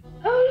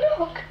 Oh,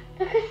 look,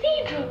 the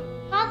cathedral.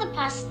 Father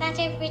passes that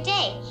every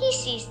day. He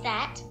sees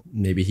that.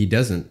 maybe he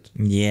doesn't.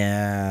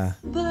 Yeah.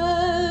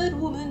 Bird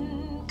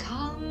woman,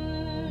 come.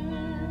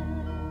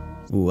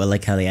 Ooh, I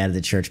like how they added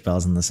the church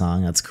bells in the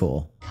song. That's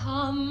cool.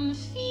 Come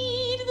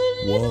feed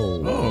the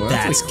Whoa. Oh,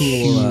 that's a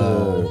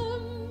cool.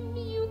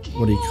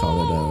 What do you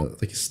call call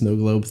it? Like a snow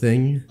globe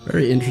thing.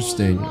 Very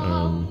interesting.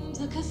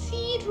 the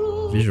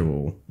cathedral.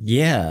 Visual.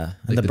 Yeah.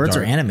 And Like the the birds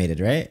are dark- animated,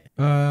 right?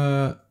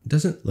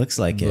 Doesn't Looks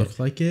like look it.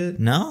 like it.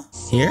 No?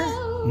 Here?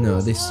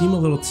 No, they seem a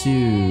little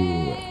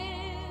too.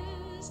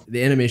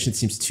 The animation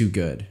seems too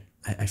good.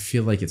 I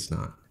feel like it's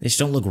not. They just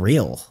don't look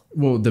real.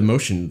 Well, the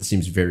motion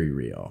seems very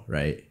real,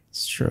 right?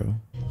 It's true.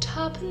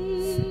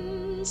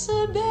 Tuppence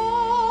a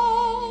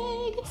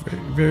bag.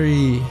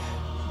 Very,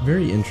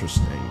 very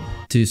interesting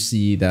to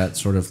see that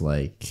sort of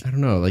like, I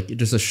don't know, like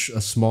just a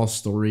small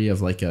story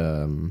of like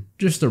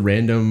just a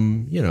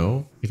random, you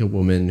know, like a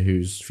woman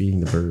who's feeding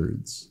the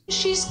birds.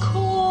 She's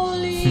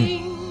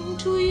calling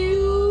to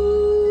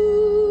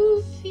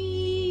you.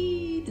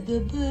 Feed the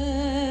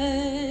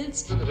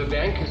birds. The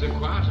bank is a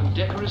quiet and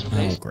decorous Oh,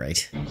 place.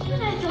 great. But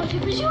I thought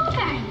it was your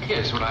bank.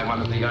 Yes, well, I'm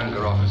one of the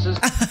younger officers.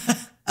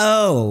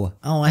 Oh,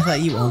 I thought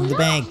you owned the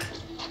bank.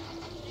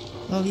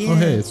 Oh, yeah. Oh,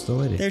 hey, it's the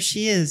lady. There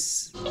she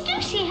is. You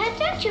do see her,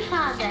 don't you,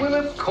 Father? Well,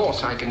 of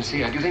course I can see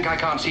her. Do you think I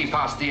can't see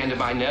past the end of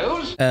my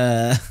nose?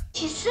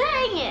 She's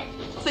saying it.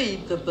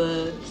 Feed the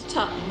birds,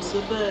 tuppence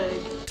a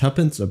bag.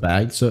 Tuppence a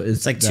bag, so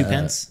it's like 2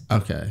 pence.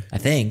 Okay. I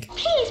think.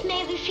 Please,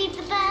 may we feed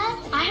the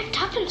birds? I have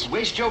tuppence.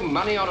 Waste your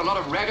money on a lot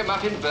of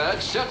ragamuffin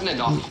birds? Certainly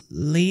not.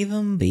 Leave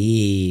them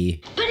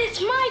be. But it's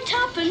my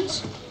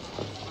tuppence.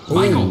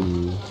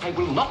 Michael, I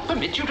will not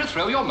permit you to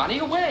throw your money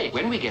away.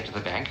 When we get to the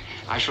bank,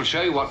 I shall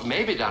show you what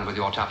may be done with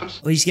your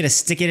tuppence. Well, you just gotta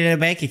stick it in a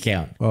bank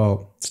account.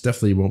 Well, it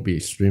definitely won't be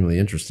extremely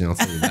interesting, I'll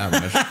tell you that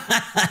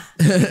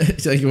much.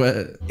 Tell you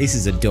what. This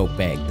is a dope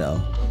bag,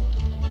 though.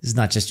 This is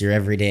not just your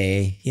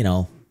everyday, you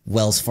know,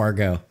 Wells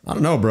Fargo? I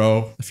don't know,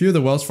 bro. A few of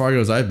the Wells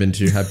Fargos I've been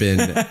to have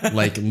been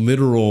like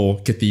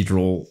literal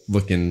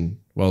cathedral-looking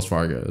Wells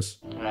Fargos.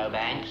 Hello,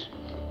 Banks.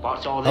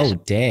 What's all this? Oh,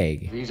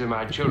 dang. These are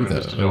my children,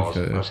 Mr.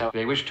 Dawes.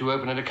 They wish to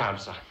open an account,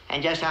 sir.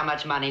 And just how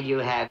much money do you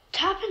have?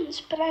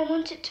 Tuppence, but I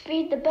want it to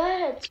feed the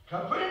birds.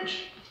 Tuppence?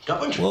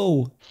 Tuppence?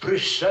 Whoa.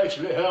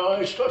 Precisely how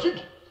I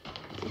started.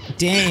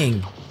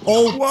 Dang.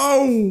 Oh,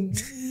 whoa.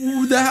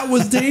 That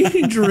was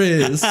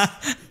dangerous.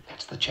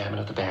 That's the chairman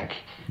of the bank.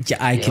 Yeah,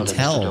 I can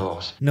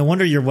tell. No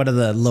wonder you're one of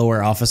the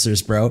lower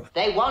officers, bro.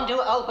 They want to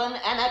open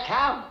an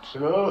account.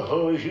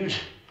 No, you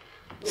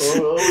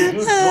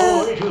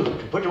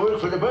to put to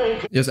work for the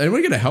bank. Is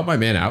anyone gonna help my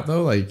man out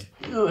though? Like,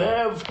 You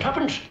have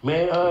tuppence.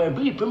 May I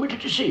be permitted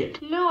to see it?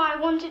 No, I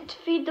want it to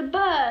feed the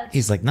birds.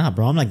 He's like, nah,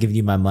 bro, I'm not giving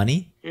you my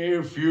money.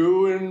 If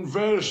you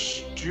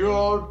invest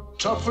your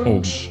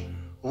tuppence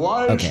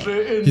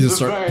wisely in he's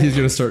the bank.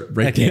 gonna start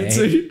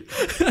breakdancing.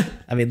 Okay.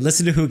 I mean,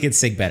 listen to who can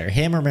sing better,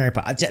 him or Mary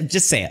Poppins.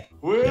 Just say it.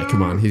 Yeah,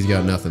 come on, he's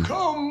got nothing.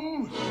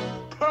 Come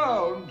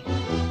pound.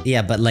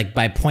 Yeah, but like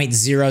by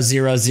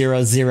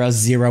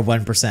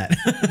 0.0000001%.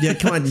 Yeah,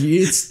 come on,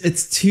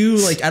 it's too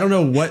like I don't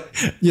know what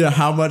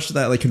how much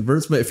that like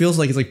converts, but it feels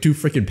like it's like 2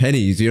 freaking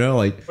pennies,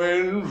 like.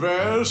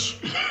 Invest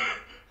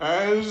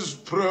as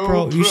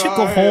Bro, you should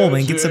go home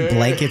and get some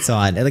blankets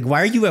on. Like,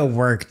 why are you at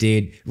work,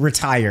 dude?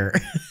 Retire.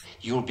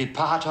 You'll be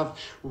part of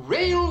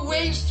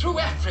Railways Through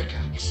Africa,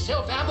 a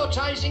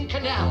self-amortizing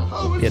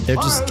canal. Yeah, they're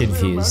just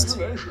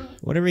confused.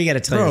 Whatever you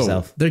gotta tell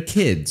yourself. They're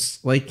kids.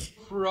 Like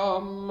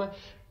From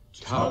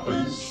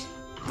tuppence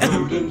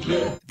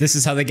prudently This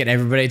is how they get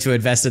everybody to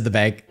invest in the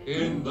bank.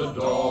 in the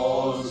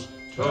doors.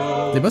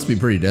 they must be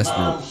pretty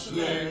desperate.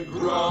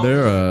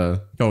 They're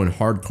going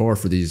hardcore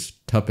for these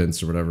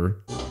tuppence or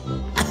whatever.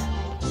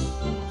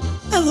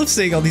 I love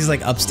seeing all these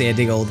like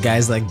upstanding old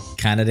guys like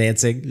kind of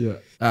dancing. Yeah.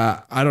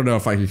 I don't know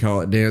if I could call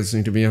it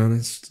dancing, to be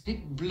honest.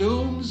 it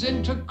blooms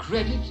into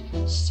credit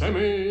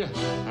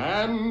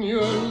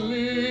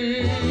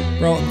semi-annually.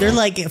 Bro, they're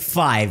like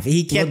 5.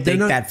 He can't think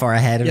that far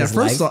ahead of his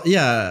life.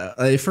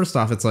 First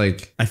off, it's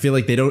like I feel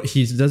like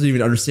he doesn't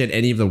even understand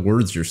any of the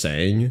words you're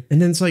saying.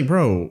 And then it's like,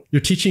 bro,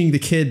 you're teaching the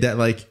kid that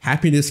like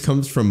happiness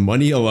comes from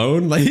money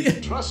alone.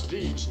 Like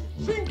Trustees,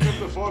 think of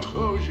the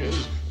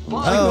foreclosures.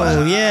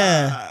 Oh,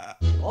 yeah.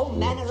 All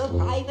manner of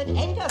private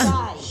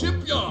enterprise.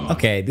 Shipyard.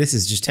 Okay, this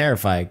is just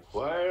terrifying.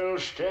 While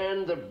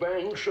stand the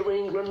banks of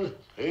England,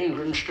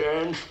 England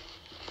stands.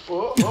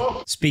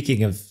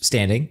 Speaking of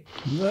standing.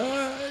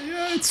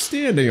 yeah, it's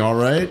standing all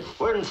right.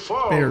 When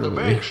fall Barely. the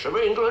banks of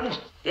England,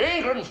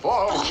 England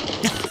falls.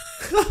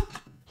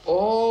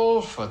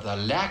 All for the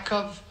lack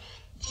of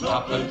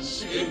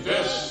Tuppence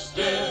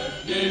invested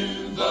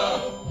in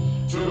the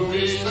to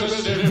be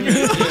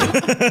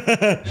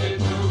specific.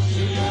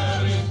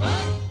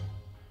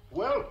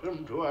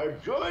 Welcome to our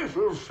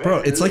joyful family. Bro,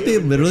 it's like they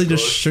literally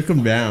just shook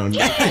him down.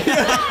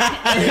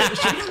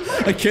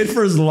 A kid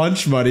for his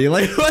lunch money.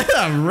 Like,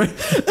 whatever.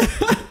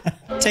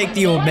 Take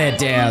the old man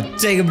down.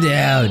 Take him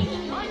down.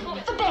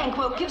 The bank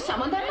won't give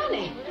someone their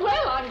money.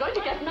 Well, I'm going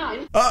to get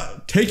mine.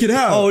 Take it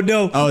out. Oh,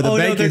 no. Oh, the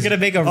bank they're is... going to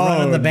make a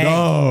run on the bank.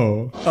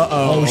 No.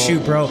 Oh,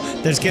 shoot, bro.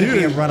 There's going to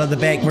be a run on the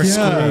bank. We're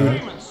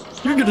screwed.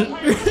 You're gonna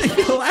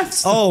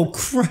collapse. Oh,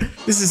 crap.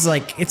 This is a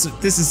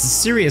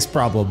serious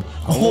problem.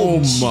 Oh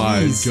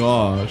my jeez.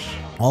 gosh.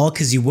 All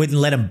because you wouldn't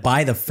let him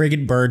buy the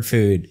friggin' bird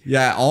food.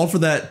 Yeah, all for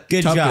that.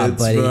 Good job,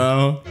 tuppence, buddy.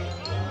 Bro.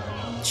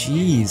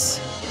 Jeez.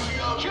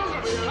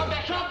 Children, come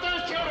back, drop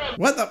those children.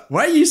 What the?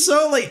 Why are you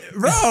so like,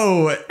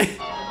 bro?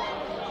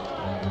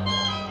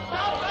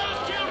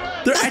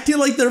 They're acting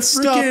like they're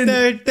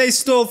freaking. They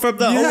stole from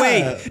the. Yeah. Oh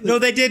wait, no,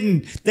 they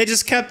didn't. They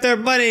just kept their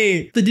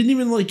money. They didn't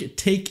even like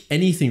take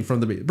anything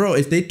from the bank, bro.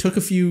 If they took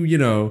a few,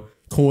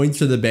 coins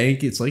to the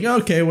bank, it's like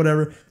okay,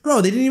 whatever.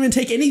 Bro, they didn't even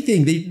take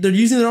anything. They're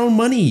using their own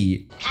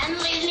money. Can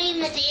we leave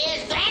the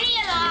dears? Plenty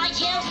of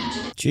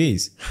larges.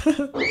 Jeez.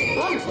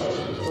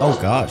 Oh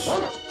gosh.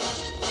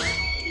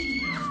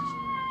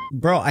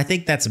 Bro, I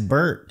think that's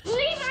Bert.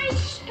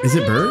 Is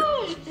it Bert?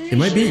 It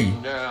might be.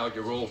 Now,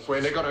 you're all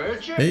afraid they're gonna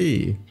hurt you.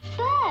 Hey.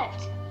 Bert,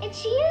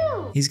 it's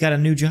you. He's got a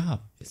new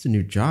job. It's a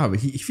new job.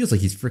 He feels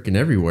like he's freaking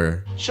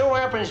everywhere. So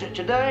happens that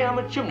today I'm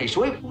a chimney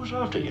sweep. Who's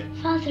after you?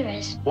 Father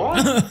is. What?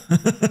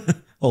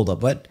 Hold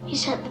up, what? He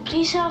sent the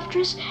police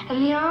after us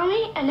and the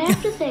army and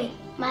everything.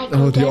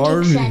 Michael, Oh, the don't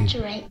army.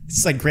 exaggerate.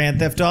 It's like Grand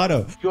Theft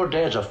Auto. Your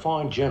dad's a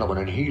fine gentleman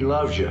and he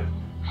loves you.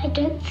 I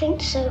don't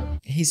think so.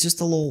 He's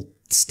just a little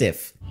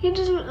stiff. He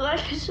doesn't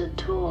like us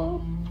at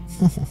all.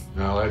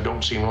 Now that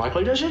don't seem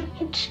likely, does it?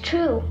 It's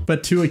true.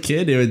 But to a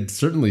kid, it would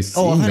certainly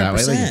seem that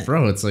way. 100%. Like,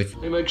 bro, it's like.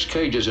 He makes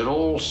cages in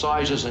all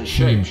sizes and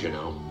shapes,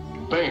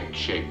 Bank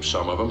shapes,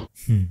 some of them.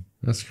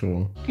 That's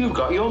cool. You've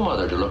got your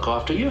mother to look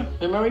after you,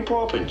 and Mary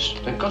Poppins,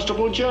 and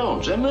Constable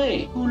Jones, and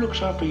me. Who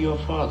looks after your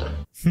father?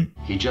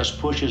 He just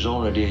pushes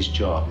on at his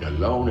job,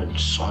 alone and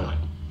silent.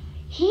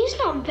 He's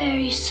not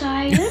very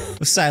silent.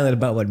 Was silent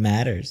about what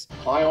matters.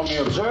 I only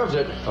observe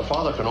that a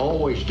father can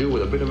always do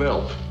with a bit of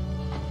help.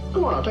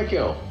 Come on, I'll take you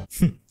home.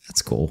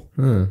 That's cool.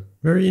 Huh.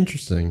 Very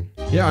interesting.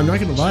 Yeah, I'm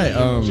not gonna lie.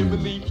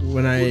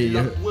 When I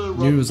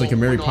knew it was like a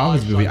Mary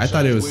Poppins movie, I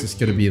thought it was just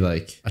gonna be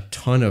like a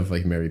ton of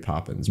like Mary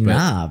Poppins. But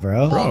nah,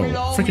 bro.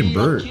 Freaking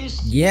Bert.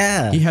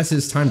 Yeah. He has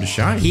his time to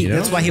shine. You know?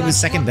 That's why he was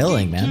second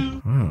billing,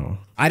 man. Wow.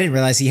 I didn't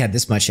realize he had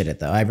this much in it,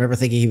 though. I remember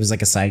thinking he was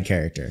like a side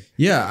character.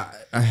 Yeah,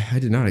 I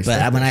did not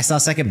expect But when I saw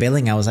second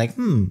billing, I was like,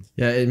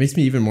 Yeah, it makes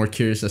me even more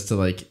curious as to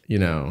like, you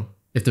know,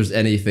 if there's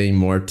anything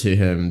more to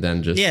him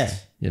than just,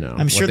 you know,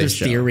 I'm sure there's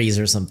theories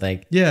or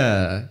something.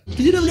 Yeah.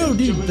 You don't know,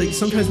 dude. Like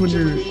sometimes when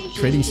you're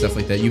creating stuff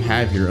like that, you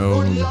have your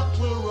own,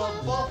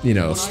 you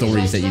know,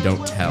 stories that you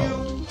don't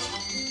tell.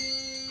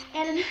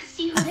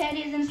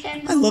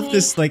 I love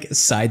this like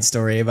side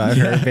story about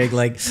her being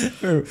like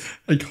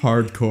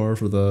hardcore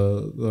for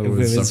the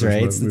women's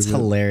rights. It's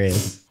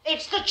hilarious.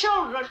 It's the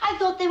children. I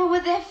thought they were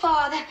with their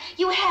father.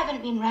 You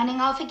haven't been running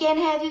off again,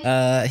 have you?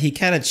 He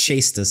kind of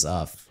chased us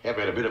off. Have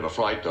had a bit of a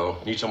fright, though.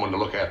 Need someone to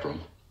look after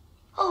him.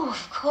 Oh,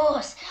 of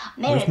course.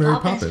 Where's Mary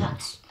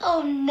Poppins?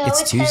 Oh, no,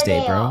 it's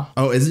Tuesday, bro.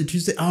 Oh, is it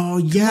Tuesday? Oh,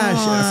 yeah.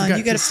 I forgot.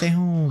 You gotta stay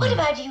home. What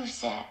about you,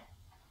 sir?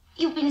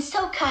 You've been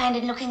so kind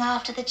in looking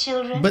after the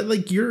children. But,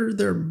 like, you're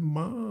their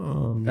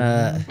mom.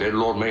 The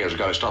Lord Mayor's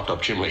got a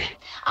stopped-up chimney.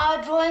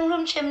 Our drawing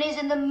room chimney's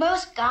in the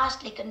most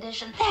ghastly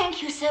condition.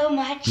 Thank you so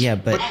much. Yeah,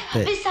 but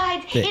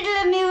besides,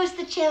 it'll amuse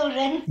the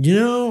children. You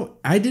know,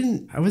 I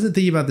wasn't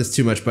thinking about this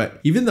too much, but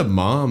even the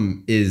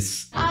mom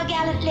is... Our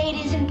gallant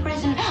ladies in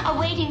prison are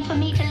waiting for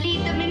me to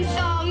lead them in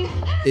song.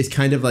 Is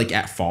kind of, like,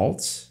 at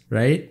fault,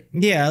 right?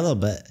 Yeah, a little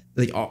bit.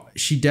 Like,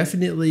 she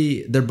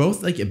definitely... They're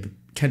both, like...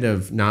 kind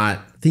of not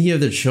thinking of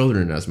their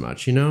children as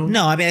much, you know?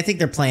 No, I mean, I think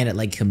they're playing it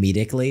like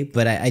comedically,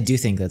 but I do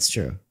think that's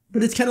true.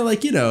 But it's kind of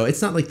like, you know,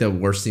 it's not like the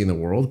worst thing in the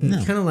world, but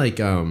it's kind of like,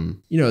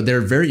 you know,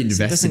 they're very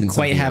invested in something doesn't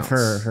quite have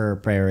else. her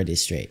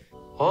priorities straight.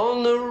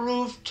 On the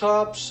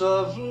rooftops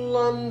of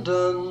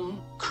London,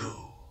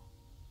 cool.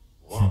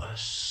 What a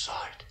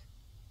sight.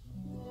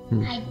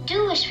 I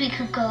do wish we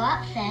could go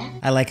up there.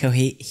 I like how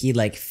he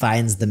like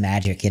finds the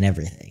magic in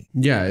everything.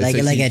 Yeah.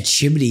 It's like a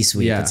chimney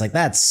sweep. Yeah. It's like,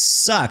 that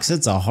sucks.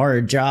 It's a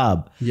hard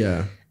job.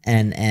 Yeah.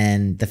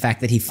 And the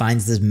fact that he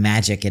finds this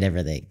magic in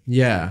everything.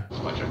 Yeah.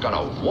 But you've got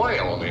a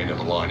whale on the end of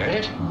the line,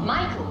 ain't it?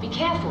 Michael, be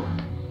careful.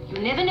 You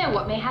never know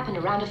what may happen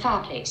around a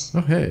fireplace.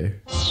 Oh, hey.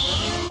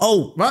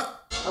 Oh.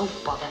 What? Oh,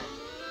 bother.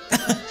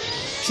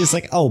 She's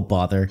like, oh,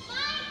 bother.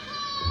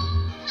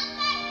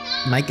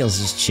 Michael's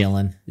just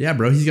chilling. Yeah,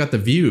 bro. He's got the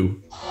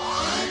view.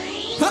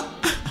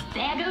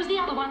 There goes the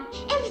other one.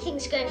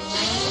 Everything's going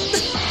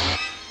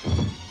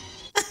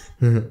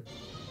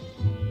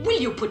Will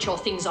you put your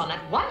things on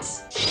at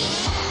once?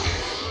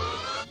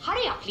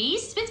 Hurry up,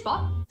 please. Spit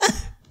spot.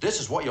 This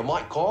is what you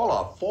might call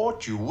a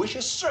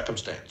fortuitous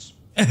circumstance.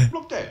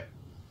 Look there.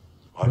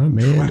 That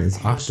man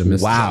is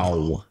optimistic.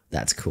 Wow.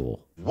 That's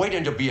cool.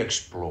 Waiting to be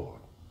explored.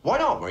 Why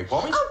not, Mary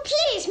Poppins? Oh,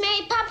 please,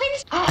 Mary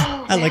Poppins.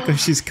 Oh, I like when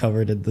she's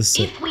covered in the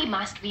soot. if we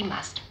must, we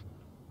must.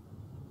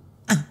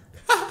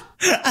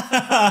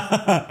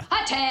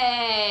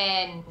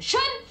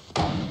 Attention!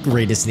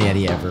 Greatest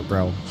nanny ever,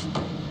 bro.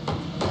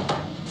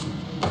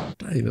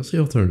 Dang, those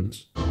heel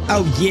turns.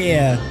 Oh,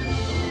 yeah.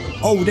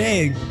 Oh,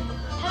 dang.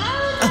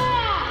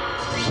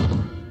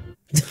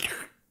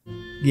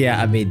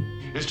 Yeah, I mean...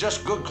 It's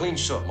just good, clean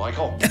soot,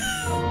 Michael.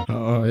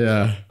 Oh,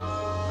 yeah.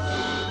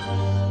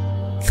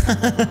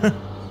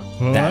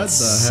 That's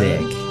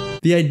sick.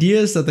 The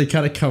ideas that they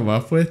kind of come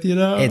up with, you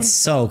know? It's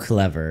so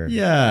clever.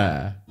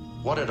 Yeah.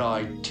 What did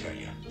I tell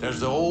you? There's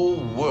the whole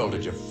world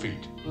at your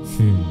feet. And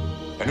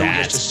who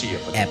gets to see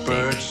it but the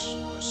birds,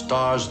 the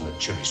stars, and the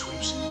chimney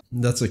sweeps?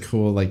 That's a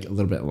cool, like, a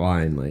little bit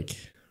line, like...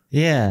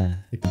 Yeah.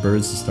 Like the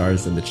birds, the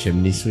stars, and the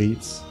chimney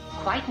sweeps.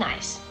 Quite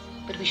nice.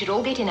 But we should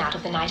all get in out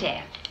of the night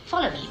air.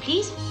 Follow me,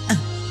 please.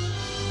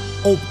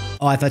 Oh,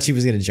 I thought she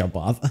was going to jump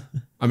off.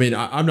 I mean,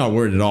 I'm not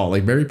worried at all.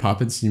 Like, Mary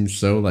Poppins seems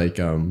so, like,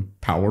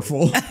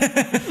 powerful.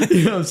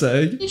 You know what I'm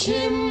saying?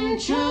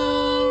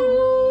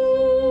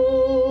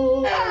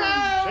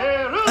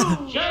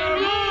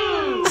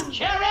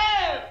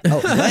 Oh,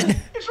 what?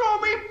 It's all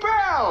me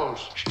pals!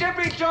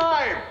 Steppy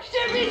time!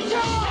 Steppy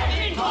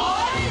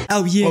time!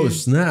 Oh, yeah. Oh,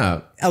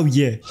 snap. Oh,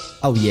 yeah.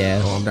 Oh,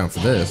 yeah. Oh, I'm down for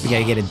this. We got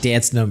to get a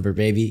dance number,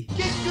 baby.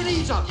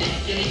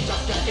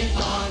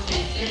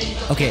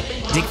 Okay,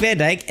 Dick Van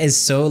Dyke is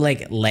so,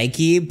 like,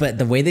 lanky, but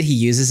the way that he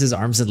uses his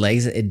arms and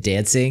legs in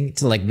dancing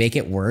to, like, make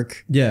it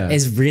work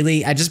is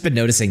really... I've just been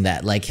noticing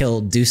that. Like, he'll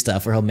do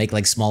stuff where he'll make,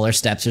 like, smaller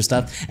steps or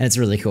stuff, and it's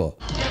really cool.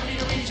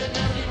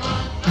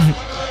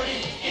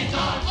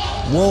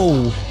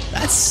 Whoa,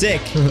 that's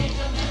sick.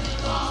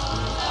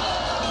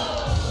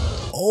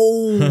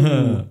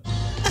 Oh.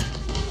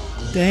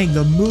 Dang,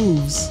 the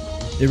moves.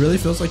 It really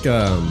feels like,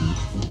 a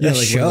like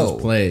show. one of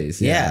those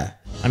plays. Yeah.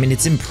 I mean,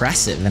 it's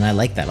impressive, and I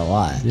like that a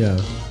lot. Yeah.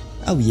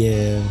 Oh,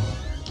 yeah.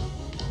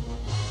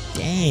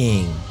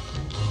 Dang.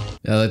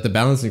 Yeah, like the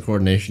balance and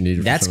coordination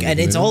needed. That's good.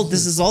 It's all.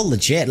 This is all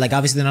legit. Like,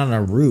 obviously, they're not on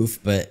a roof,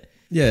 but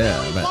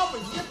yeah, but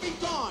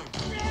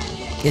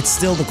it's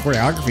still, the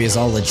choreography is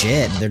all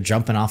legit. They're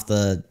jumping off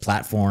the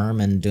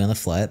platform and doing the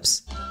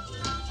flips.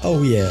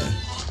 Oh yeah.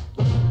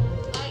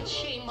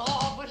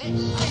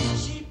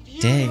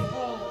 Dang.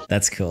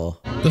 That's cool.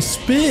 The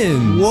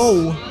spin.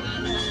 Whoa.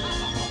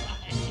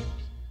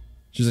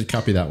 She said,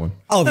 copy that one.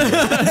 Oh.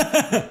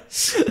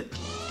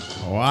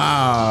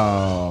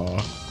 Wow.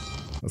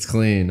 That's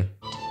clean.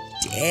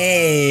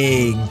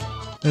 Dang.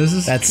 That's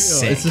cool.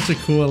 Sick. It's such a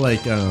cool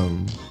like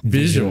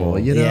visual,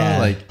 you know, yeah.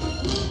 like.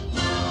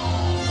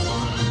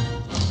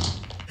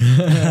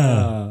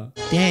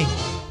 Dang.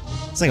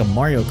 It's like a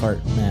Mario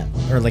Kart map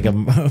or like a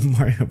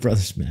Mario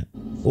Brothers map.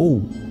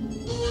 Oh.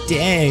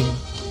 Dang.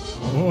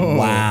 Whoa.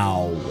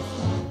 Wow.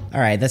 All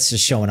right, that's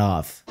just showing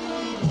off.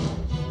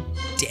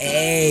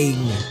 Dang.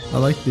 I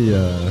like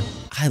the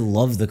I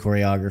love the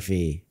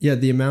choreography. yeah,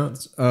 the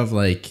amount of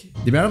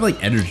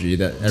energy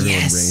that everyone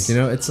brings, you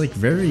know, it's like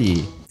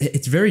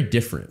it's very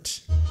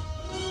different.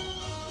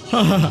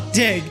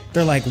 Dang.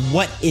 They're like,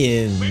 what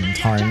in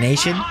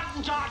tarnation?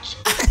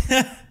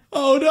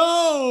 Oh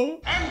no!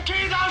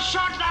 Empty those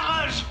shot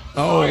lockers!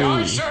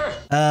 Oh. Sir!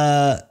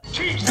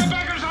 Teach the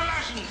beggars a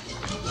lesson!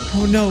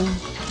 Oh no.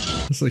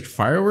 It's like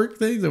firework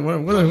things?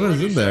 What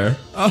is in there?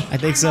 Oh. I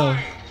think so.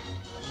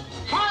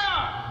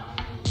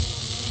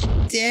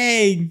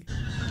 Dang.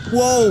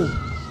 Whoa.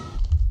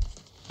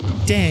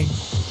 Dang.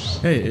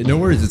 Hey, no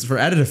worries. It's for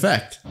added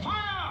effect.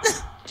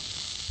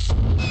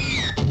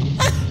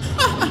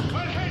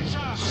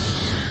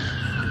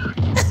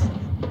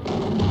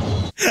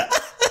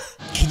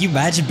 Can you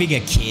imagine being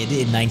a kid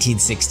in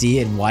 1960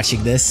 and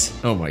watching this?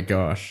 Oh my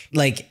gosh.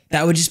 Like,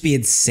 that would just be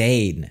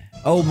insane.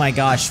 Oh my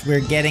gosh,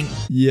 we're getting...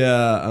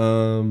 Yeah,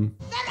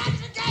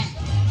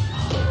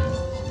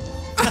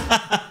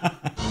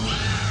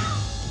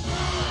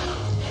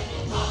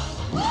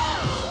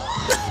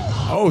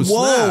 Oh, snap.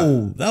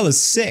 Whoa, that was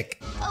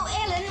sick. Oh,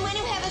 Ellen, when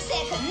you have a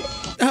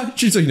second.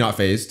 She's like not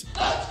phased.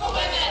 Boots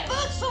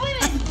for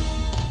women.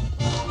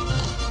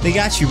 They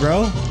got you,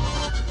 bro.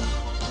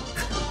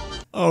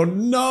 Oh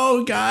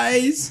no,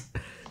 guys.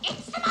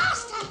 It's the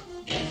master.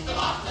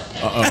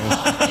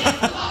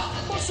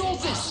 Uh-oh. What's all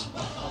this?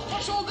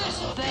 What's all this?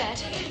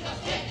 That.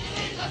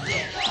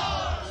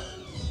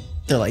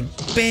 They're like,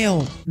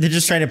 bail. They're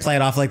just trying to play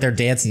it off like they're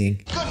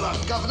dancing. Good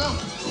luck, Governor.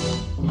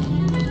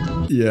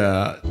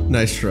 Yeah,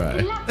 nice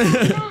try.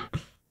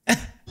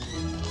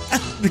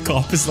 The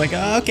cop is like,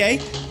 okay.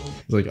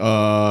 It's like,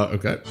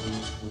 okay.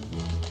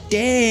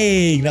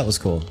 Dang, that was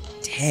cool.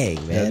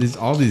 Dang, man. Yeah,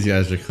 all these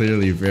guys are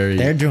clearly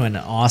They're doing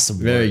awesome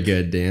work. very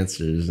good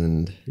dancers,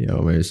 and you know,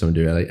 maybe some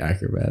do like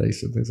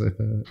acrobatics and things like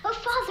that. Oh,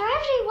 Father,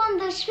 after you won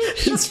those sweet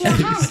shots in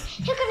your house,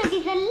 you're going to be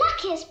the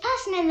luckiest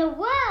person in the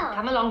world.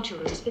 Come along,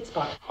 children. Spit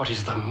spot. What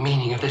is the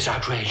meaning of this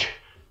outrage?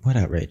 What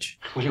outrage?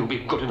 Will you be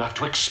good enough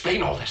to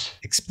explain all this?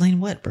 Explain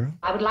what, bro?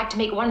 I would like to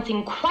make one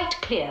thing quite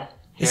clear.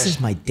 This is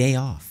my day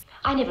off.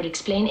 I never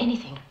explain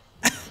anything.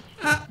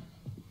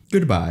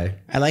 Goodbye.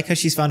 I like how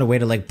she's found a way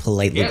to like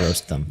politely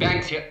roast them.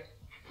 Banks here.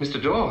 Mr.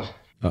 Dawes.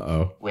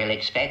 Uh-oh. We'll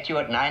expect you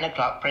at 9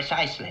 o'clock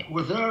precisely.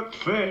 Without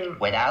fail.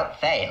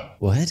 Without fail.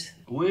 What?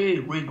 We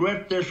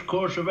regret this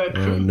course of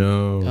action. Oh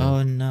no.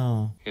 Oh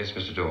no. Yes,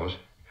 Mr. Dawes.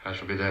 I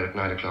shall be there at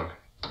 9 o'clock.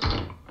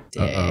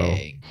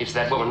 Dang. It's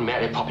that woman,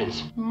 Mary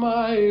Poppins.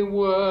 My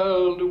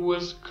world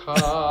was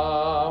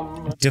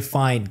calm.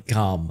 Define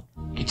calm.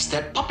 It's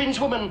that Poppins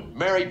woman,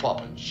 Mary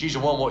Poppins. She's the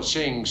one what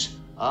sings,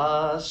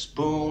 a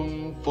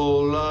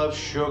spoonful of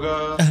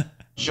sugar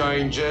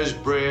changes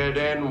bread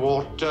and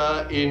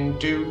water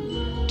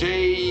into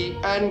tea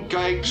and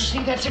cakes.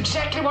 See, that's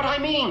exactly what I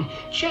mean.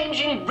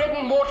 Changing bread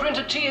and water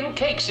into tea and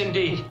cakes,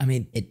 indeed. I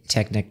mean, it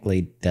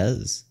technically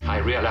does. I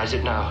realize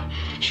it now.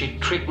 She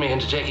tricked me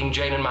into taking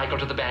Jane and Michael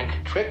to the bank.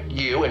 Tricked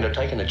you into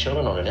taking the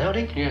children on an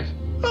outing? Yes.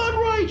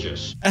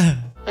 Outrageous.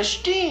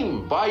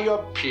 Esteemed by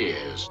your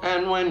peers.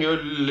 And when your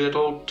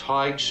little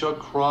tykes are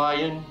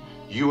crying,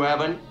 you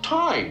haven't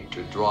time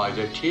to dry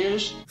their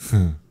tears.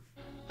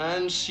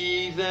 And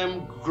see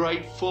them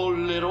grateful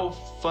little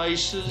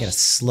faces. You gotta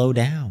slow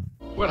down.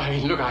 Well, I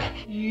mean, look,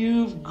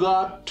 You've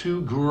got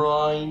to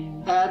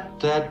grind at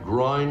that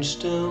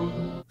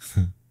grindstone.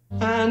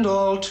 And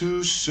all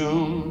too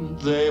soon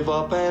they've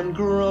up and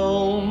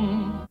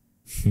grown.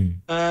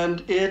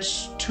 And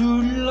it's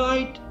too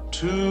late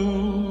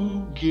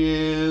to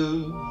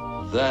give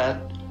that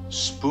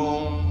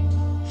spoonful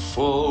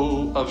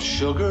of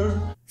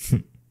sugar.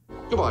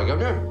 Goodbye,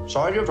 Governor.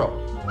 Sorry to trouble.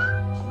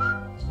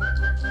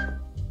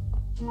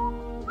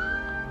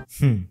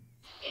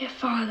 Here,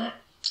 Father,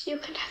 you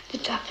can have the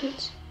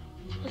tuppence.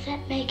 Will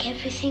that make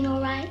everything all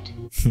right?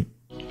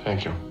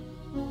 Thank you.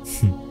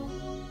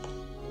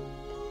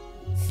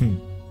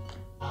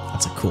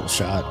 That's a cool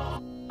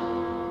shot.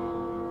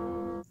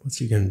 What's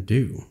he gonna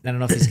do? I don't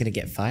know if he's gonna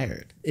get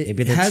fired.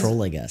 Maybe they're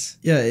trolling us.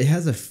 Yeah, it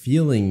has a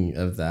feeling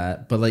of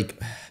that, but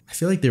like, I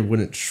feel like they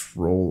wouldn't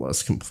troll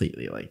us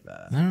completely like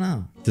that. I don't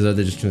know. Because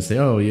they're just gonna say,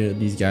 "Oh, yeah,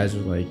 these guys are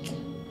like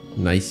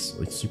nice,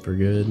 like super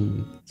good."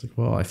 And it's like,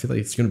 well, I feel like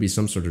it's gonna be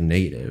some sort of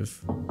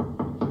negative.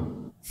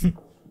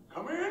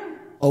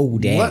 Oh,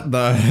 dang. What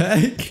the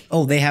heck?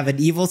 Oh, they have an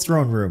evil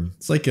throne room.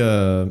 It's like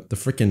the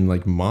freaking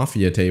like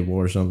mafia table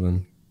or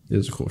something. It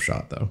was a cool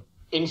shot though.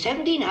 In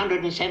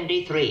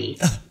 1773,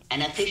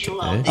 an official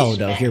of this Oh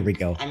no, bank, here we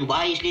go. and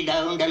wisely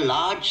loaned a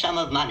large sum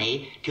of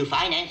money to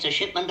finance a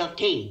shipment of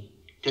tea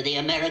to the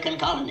American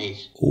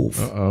colonies. Oof.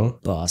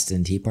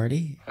 Boston Tea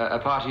Party? A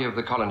party of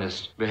the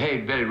colonists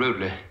behaved very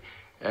rudely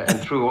and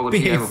threw all the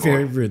tea Behaved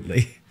very overboard.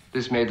 rudely.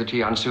 This made the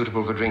tea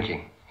unsuitable for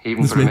drinking,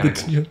 even for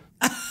Americans.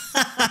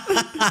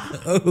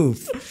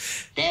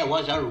 Oof. There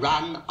was a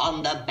run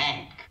on the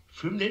bank.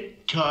 From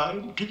that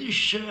time to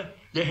this,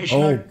 there has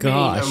Oh, not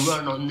gosh. been a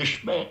run on this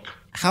bank.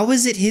 How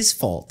is it his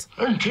fault?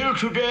 Until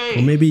today.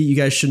 Well, maybe you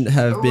guys shouldn't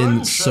have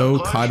been so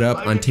caught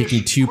up on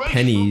taking 2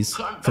 pennies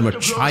from a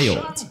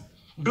child.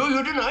 Do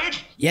you deny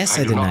it? Yes,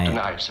 I do not deny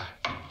deny it. it, sir.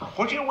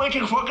 What are you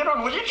waiting for? Get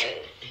on with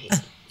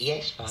it.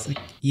 Yes, Father.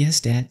 Yes,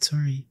 Dad,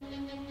 sorry.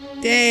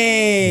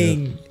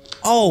 Dang!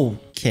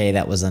 Okay,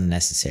 that was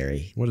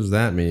unnecessary. What does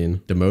that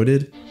mean?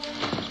 Demoted?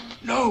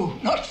 No,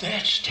 not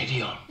that.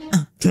 Steady on.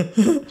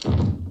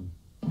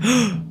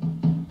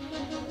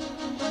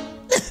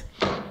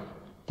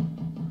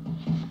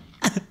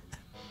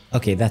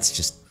 Okay, that's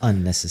just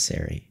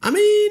unnecessary. I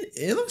mean,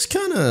 it looks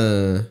kind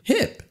of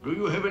hip. Do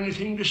you have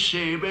anything to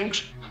say,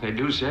 Banks? They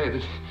do say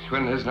that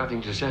when there's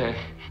nothing to say,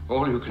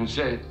 all you can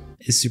say.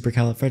 Is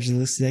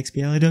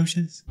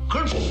supercalifragilisticexpialidocious?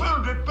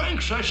 Confound it,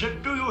 Banks. I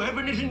said, do you have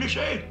anything to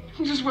say?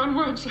 Just one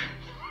word, sir.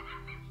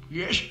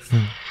 Yes.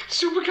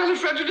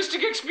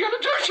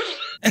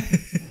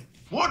 Supercalifragilisticexpialidocious.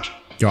 What?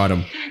 Got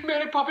him.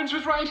 Mary Poppins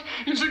was right.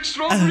 It's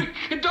extraordinary.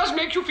 It does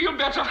make you feel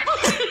better.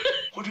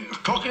 What are you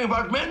talking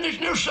about, man? There's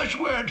no such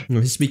word. No,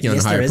 he's speaking on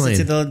Yes, a there higher is.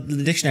 It's plane. in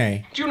the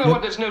dictionary. Do you know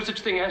what there's no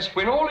such thing as?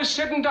 When all is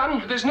said and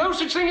done, there's no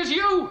such thing as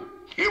you.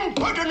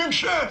 Impertinent,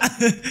 sir.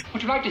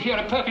 Would you like to hear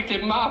a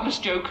perfectly marvelous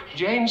joke?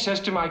 Jane says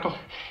to Michael,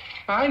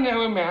 I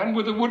know a man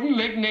with a wooden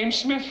leg named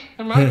Smith.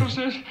 And Michael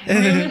says,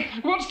 really?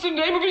 What's the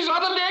name of his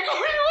other leg?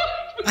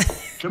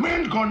 The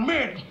man's gone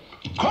mad.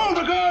 Call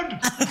the guard.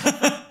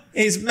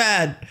 He's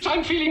mad.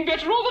 I'm feeling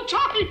better all the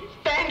time.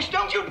 Banks,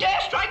 don't you dare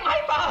strike my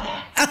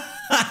father.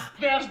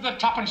 There's the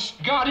tuppence.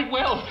 Guard it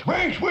well.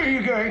 Banks, where are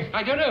you going?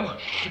 I don't know.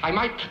 I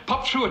might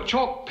pop through a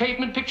chalk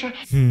pavement picture.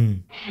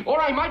 Or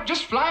I might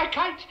just fly a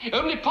kite.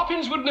 Only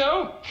Poppins would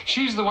know.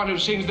 She's the one who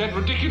sings that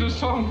ridiculous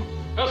song.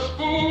 A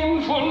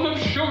spoonful of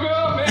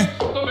sugar makes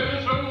the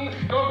medicine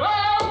go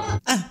down.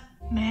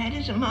 Mad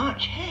as a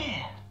March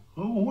hare.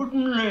 A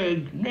wooden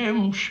leg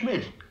named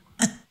Smith.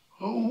 A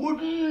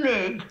wooden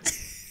leg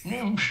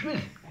named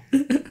Smith.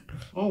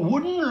 A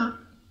wooden...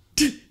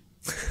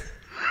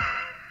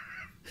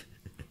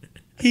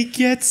 He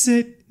gets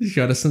it. He's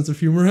got a sense of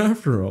humor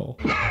after all.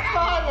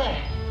 Father!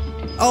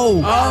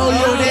 Oh,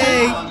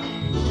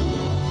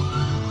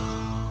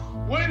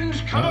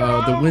 Wind's coming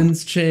Oh, the around.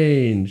 wind's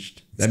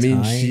changed. That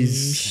means time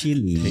she's she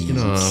leaves. taking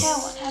Tell off.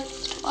 what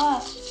happens to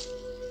us.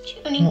 She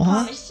only What?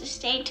 promised to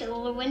stay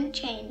till the wind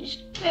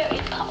changed. Very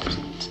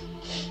Poppins.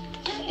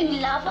 Don't you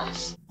love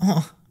us?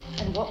 Oh,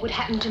 And what would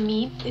happen to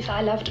me if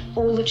I loved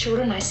all the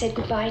children I said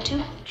goodbye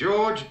to?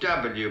 George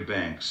W.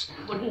 Banks.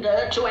 Wouldn't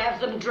hurt to have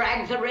them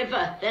drag the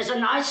river. There's a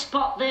nice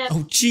spot there.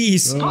 oh,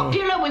 jeez.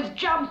 Popular with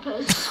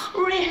jumpers.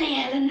 Really,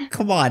 Ellen?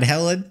 Come on,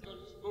 Helen.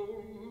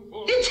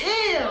 It's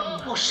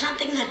him! Or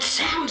something that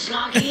sounds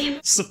like him.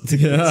 Something.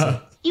 Yeah.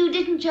 You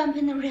didn't jump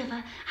in the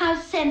river. How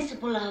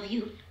sensible of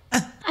you.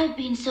 I've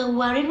been so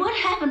worried. What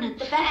happened at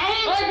the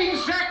bank? I've been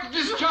sacked,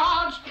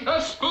 discharged. A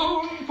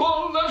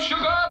spoonful of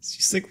sugar.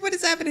 She's like, what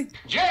is happening?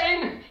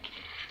 Jane!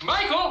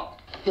 Michael!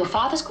 Your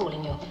father's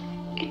calling you.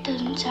 It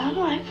doesn't sound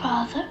right,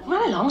 Father.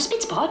 Run along,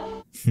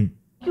 Spitspot.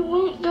 You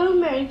won't go,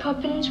 Mary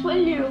Poppins, will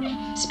you?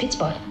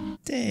 Spitspot.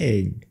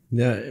 Dang.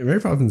 Yeah, Mary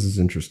Poppins is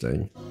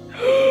interesting.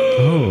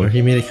 Oh,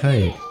 he made a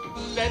kite.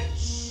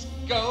 Let's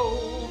go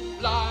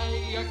fly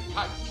a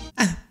kite.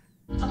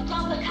 A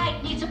proper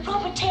kite needs a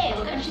proper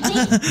tail, don't you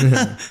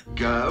think?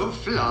 Go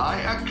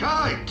fly a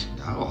kite.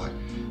 Oh,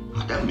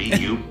 I don't mean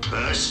you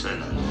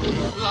personally.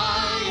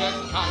 Fly a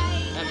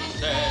kite and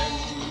send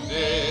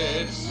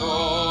it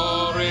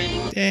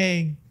soaring.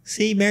 Dang.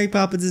 See, Mary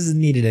Poppins isn't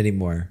needed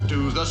anymore.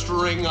 To the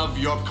string of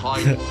your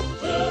kite.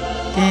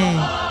 Dang.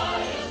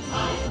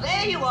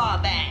 There you are,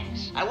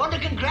 Banks. I want to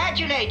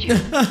congratulate you.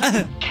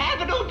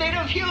 Capital bit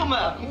of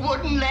humor.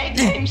 Wooden leg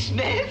named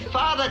Smith.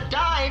 Father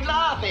died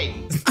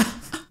laughing.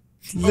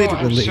 Oh, I'm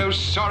Literally. so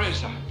sorry,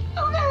 sir.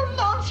 Oh, no,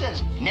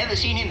 nonsense. Never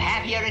seen him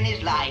happier in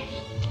his life.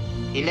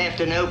 He left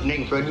an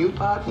opening for a new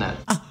partner.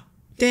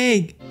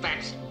 Dang.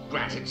 That's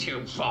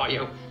gratitude for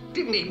you.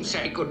 Didn't even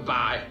say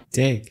goodbye.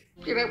 Dang.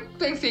 You know,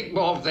 they think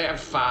more of their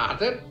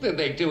father than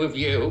they do of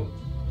you.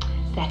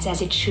 That's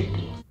as it should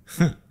be.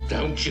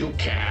 Don't you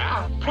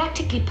care?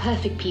 Practically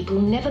perfect people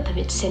never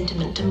permit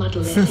sentiment to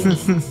muddle their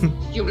thinking.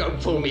 You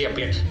don't fool me a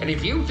bit. And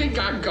if you think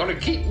I'm gonna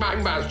keep my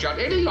mouth shut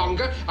any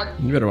longer,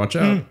 You better watch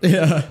out.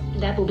 Yeah.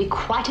 That will be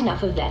quite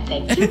enough of that,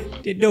 thank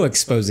you. No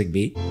exposing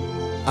me.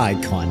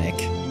 Iconic.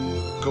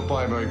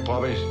 Goodbye, Mary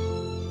Poppins.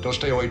 Don't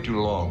stay away too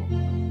long.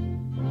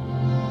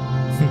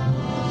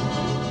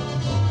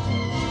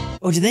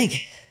 What'd you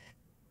think?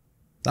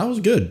 That was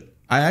good.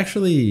 I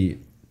actually,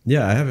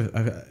 yeah, I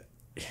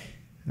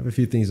have have a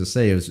few things to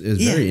say. It was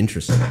very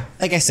interesting.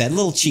 Like I said, a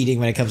little cheating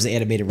when it comes to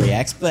animated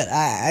reacts, but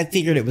I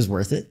figured it was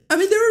worth it. I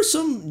mean,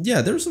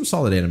 there was some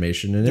solid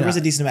animation, and there was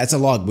a decent amount. It's a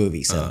log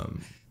movie, so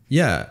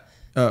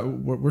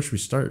where should we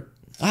start?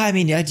 I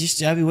mean, what'd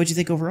you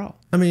think overall?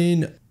 I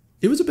mean,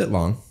 it was a bit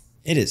long.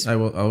 It is. I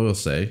will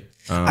say.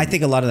 I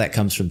think a lot of that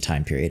comes from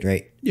time period,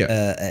 right?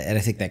 Yeah. And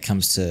I think that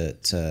comes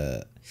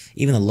to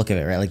even the look of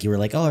it, right? Like you were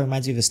like, oh, it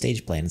reminds me of a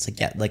stage play. And it's like,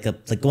 yeah,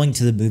 like going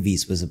to the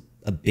movies was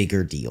a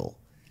bigger deal.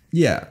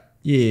 Yeah.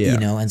 You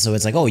know, and so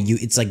it's like,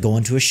 it's like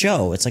going to a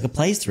show. It's like a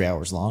play's 3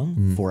 hours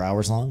long, 4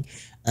 hours long.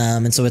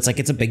 And so it's like,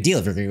 it's a big deal.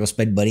 If you're going to go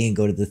spend money and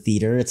go to the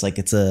theater, it's like,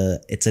 it's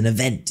an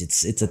event.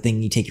 It's a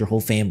thing you take your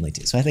whole family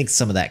to. So I think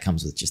some of that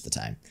comes with just the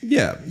time.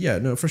 Yeah. Yeah,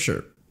 no, for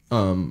sure.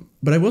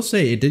 But I will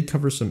say it did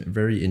cover some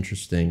very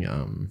interesting,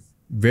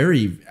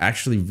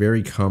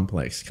 very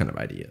complex kind of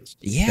ideas.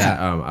 Yeah.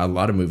 That a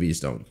lot of movies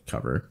don't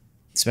cover.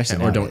 Especially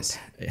nowadays.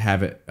 Or don't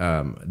have it,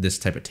 this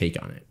type of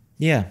take on it.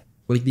 Yeah.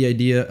 Like the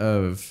idea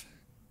of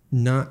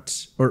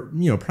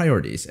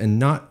priorities and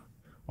not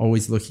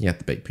always looking at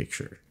the big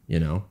picture, you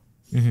know?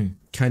 Mm-hmm.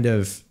 Kind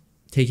of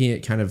taking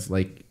it kind of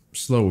like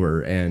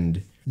slower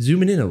and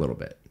zooming in a little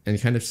bit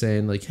and kind of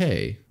saying like,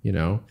 hey, you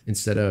know,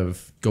 instead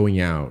of going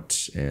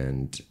out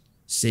and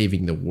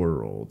saving the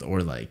world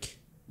or like,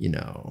 you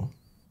know,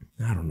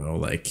 I don't know,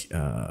 like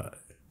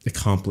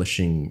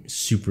accomplishing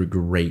super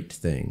great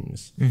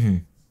things,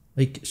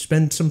 like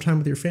spend some time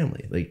with your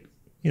family, like,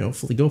 you know,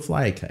 go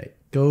fly a kite,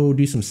 go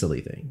do some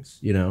silly things,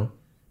 you know?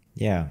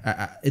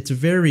 Yeah. That's a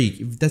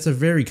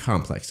very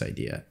complex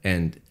idea.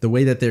 And the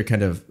way that they're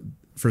kind of,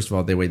 first of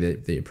all, the way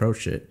that they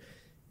approach it,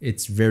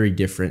 it's very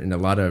different. And a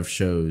lot of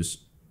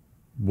shows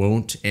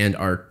won't and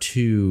are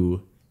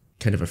too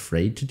kind of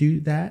afraid to do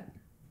that.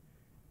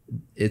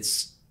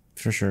 It's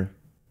for sure.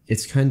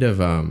 It's kind of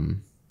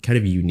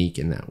unique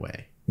in that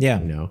way. Yeah.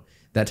 You know,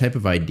 that type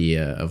of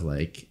idea of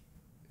like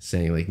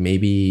saying like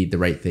maybe the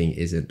right thing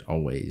isn't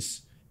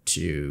always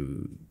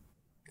to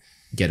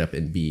get up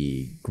and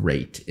be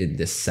great in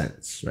this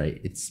sense,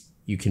 right?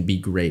 You can be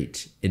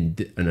great in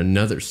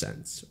another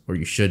sense, or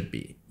you should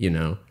be, you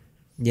know?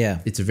 Yeah.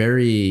 That's a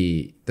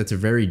very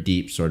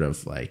deep sort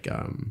of like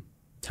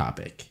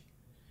topic,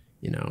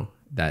 you know,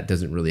 that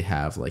doesn't really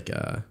have like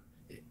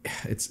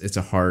it's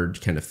a hard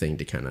kind of thing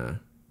to kind of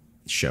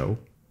show.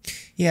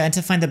 Yeah, and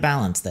to find the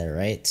balance there,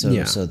 right?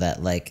 So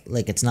that like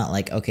it's not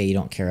like, okay, you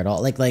don't care at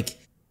all. Like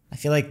I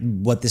feel like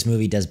what this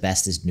movie does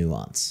best is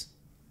nuance.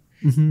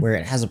 Where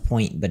it has a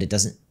point, but it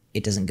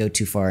doesn't go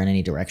too far in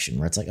any direction,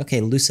 where it's like,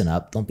 okay, loosen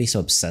up. Don't be so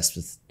obsessed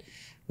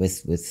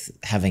with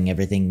having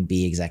everything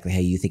be exactly how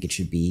you think it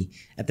should be.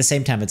 At the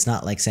same time, it's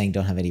not like saying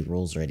don't have any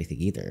rules or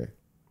anything either.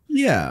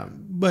 Yeah,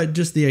 but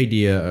just the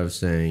idea of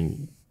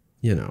saying,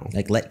 you know,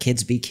 like let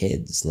kids be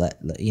kids. Let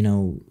you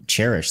know,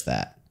 cherish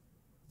that.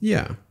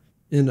 Yeah,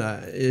 and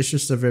it's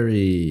just a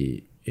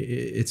very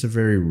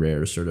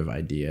rare sort of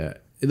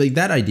idea. Like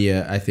that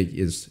idea, I think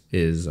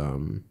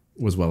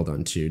was well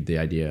done too. The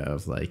idea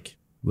of like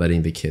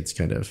letting the kids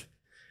kind of,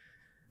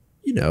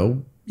 you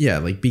know,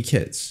 like be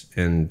kids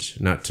and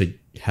not to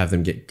have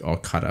them get all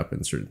caught up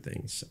in certain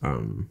things.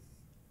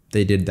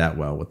 They did that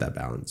well with that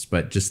balance,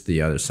 but just the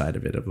other side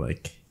of it of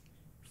like,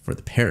 for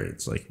the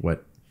parents, like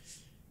what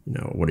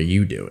are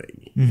you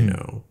doing? You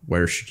know,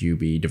 where should you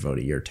be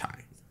devoting your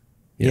time?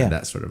 You know,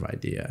 that sort of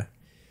idea.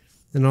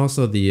 And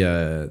also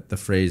the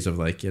phrase of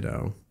like, you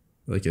know,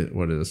 like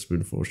what is a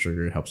spoonful of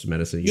sugar helps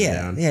medicine get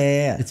down.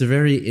 Yeah. It's a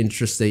very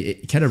interesting,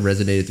 it kind of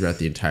resonated throughout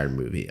the entire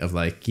movie of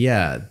like,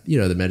 yeah, you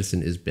know, the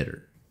medicine is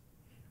bitter.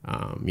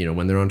 You know,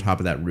 when they're on top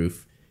of that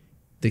roof,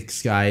 the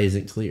sky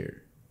isn't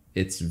clear.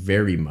 It's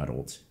very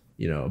muddled,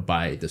 you know,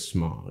 by the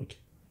smog,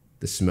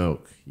 the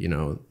smoke, you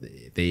know,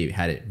 they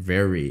had it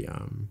very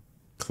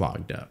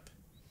clogged up,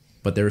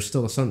 but there was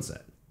still a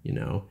sunset, you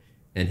know,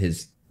 and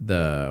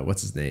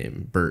what's his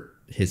name? Bert,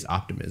 his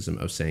optimism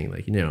of saying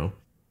like, you know,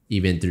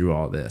 even through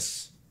all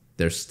this,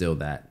 there's still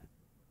that,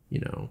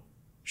 you know,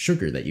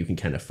 sugar that you can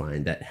kind of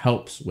find that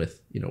helps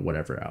with, you know,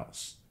 whatever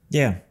else,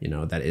 you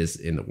know, that is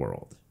in the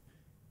world.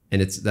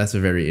 And that's a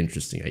very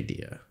interesting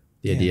idea.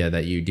 The idea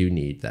that you do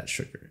need that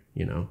sugar,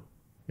 you know,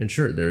 and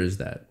sure, there's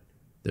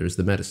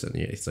the medicine.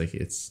 Yeah, it's like,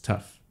 it's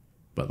tough,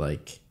 but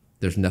like,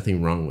 there's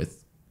nothing wrong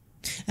with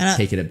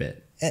taking a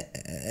bit.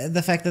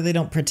 The fact that they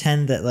don't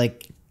pretend that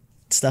like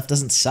stuff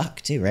doesn't suck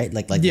too, right?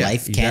 Like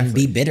life can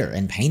be bitter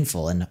and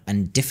painful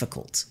and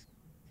difficult.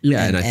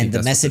 Yeah, and I think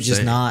the message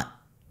is not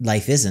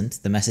life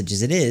isn't. The message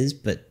is it is,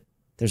 but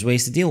there's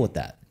ways to deal with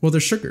that. Well,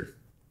 there's sugar.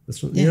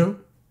 That's what, you know.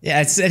 Yeah,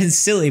 it's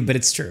silly, but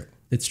it's true.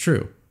 It's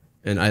true,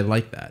 and I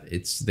like that.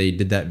 They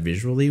did that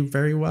visually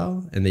very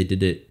well, and they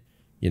did it,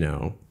 you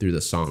know, through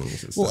the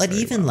songs. And and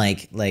even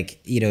like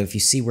you know, if you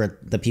see where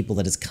the people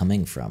that it's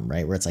coming from,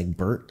 right, where it's like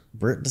Bert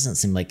doesn't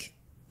seem like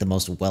the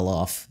most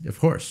well-off, of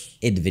course,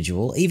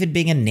 individual. Even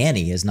being a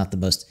nanny is not the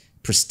most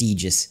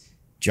prestigious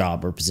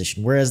job or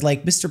position. Whereas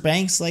like Mr.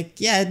 Banks,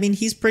 like, yeah, I mean,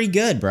 he's pretty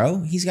good,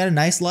 bro. He's got a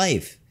nice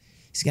life.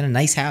 He's got a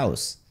nice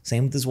house.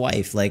 Same with his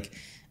wife. Like,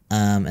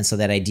 and so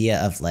that idea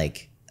of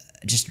like,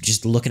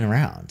 just looking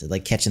around,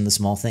 like catching the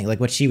small thing, like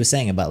what she was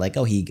saying about like,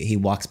 oh, he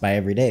walks by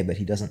every day, but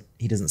he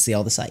doesn't see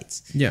all the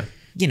sights. Yeah.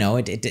 You know,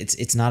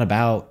 it's not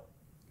about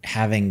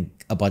having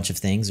a bunch of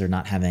things or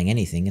not having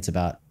anything. It's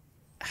about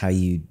how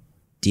you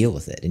deal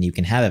with it. And you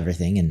can have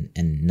everything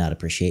and not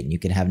appreciate, and you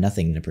can have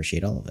nothing and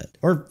appreciate all of it.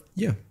 Or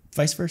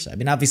vice versa. I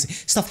mean, obviously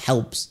stuff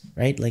helps,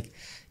 right? Like,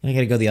 you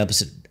got to go the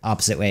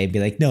opposite way and be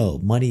like, no,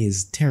 money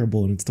is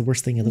terrible and it's the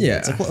worst thing in the world.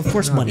 It's like, well, of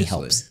course money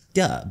helps.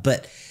 Duh.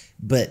 But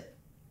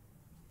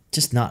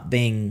just not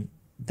being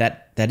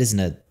that isn't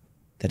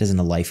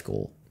a life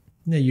goal.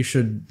 Yeah, you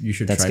should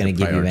that's try to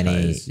give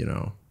you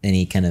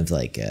any kind of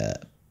like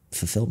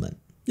fulfillment.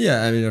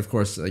 Yeah, I mean, of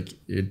course, like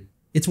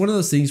it's one of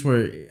those things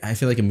where I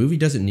feel like a movie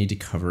doesn't need to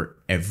cover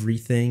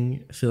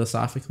everything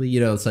philosophically. You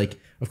know, it's like,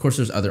 of course,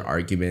 there's other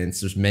arguments.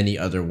 There's many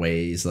other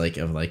ways, like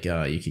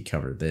you could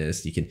cover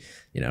this. You can,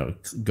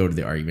 go to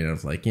the argument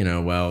of like,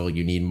 well,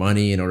 you need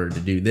money in order to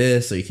do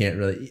this, so you can't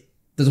really.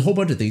 There's a whole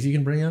bunch of things you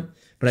can bring up,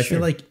 but I feel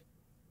like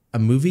a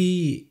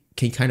movie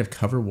can kind of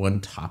cover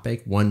one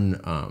topic,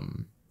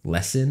 one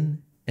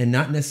lesson, and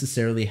not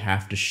necessarily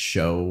have to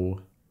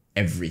show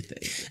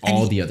everything,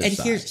 all the other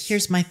stuff. And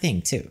here's my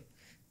thing too.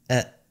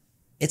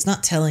 It's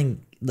not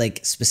telling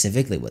like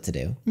specifically what to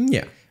do.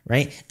 Yeah.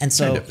 Right. And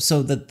so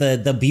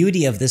the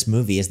beauty of this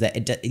movie is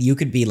that you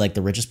could be like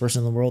the richest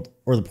person in the world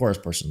or the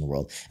poorest person in the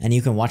world, and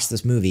you can watch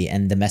this movie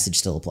and the message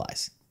still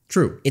applies.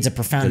 True. It's a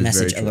profound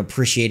message of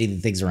appreciating the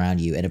things around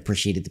you and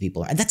appreciating the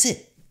people, and that's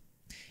it.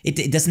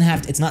 It doesn't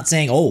have. It's not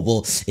saying, oh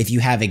well, if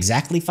you have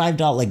exactly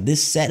 $5, like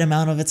this set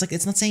amount of, it's like,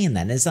 it's not saying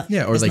that. It's not.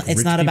 Yeah. Or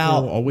it's not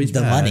about always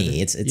the bad. money.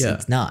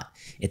 It's not.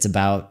 It's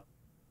about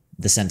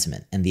the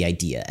sentiment and the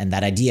idea, and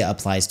that idea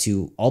applies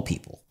to all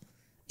people.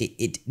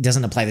 It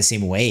doesn't apply the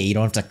same way. You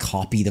don't have to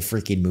copy the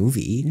freaking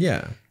movie.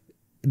 Yeah.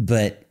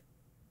 But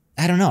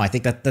I don't know. I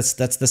think that's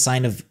the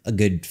sign of a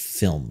good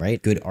film,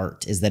 right? Good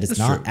art is that it's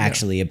not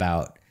actually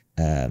about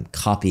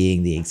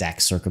copying the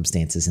exact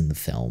circumstances in the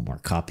film or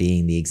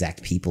copying the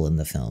exact people in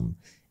the film.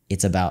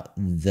 It's about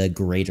the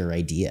greater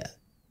idea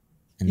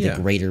and the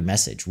greater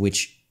message,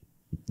 which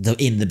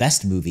in the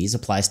best movies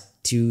applies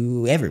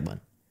to everyone.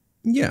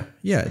 Yeah.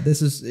 Yeah.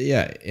 This is,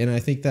 and I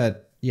think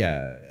that,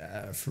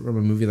 from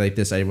a movie like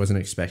this, I wasn't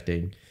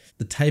expecting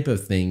the type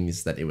of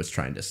things that it was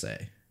trying to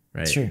say,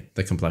 right? Sure.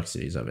 The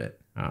complexities of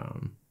it.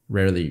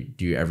 Rarely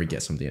do you ever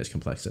get something as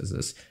complex as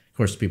this. Of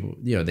course, people,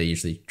 they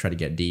usually try to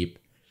get deep,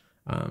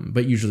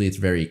 but usually it's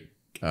very,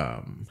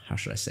 how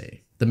should I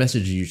say? The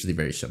message is usually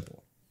very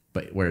simple.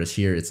 But whereas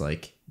here, it's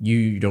like,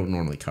 you don't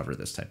normally cover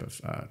this type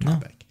of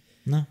topic.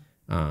 No.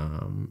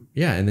 And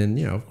then,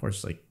 of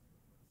course, like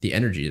the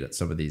energy that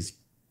some of these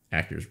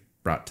actors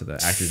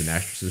and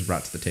actresses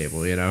brought to the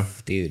table,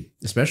 dude,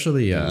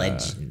 especially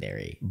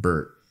legendary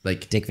Bert,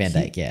 like Dick Van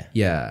Dyke.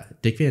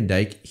 Dick Van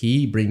Dyke,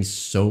 he brings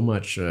so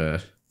much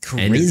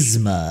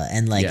charisma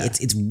and like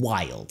it's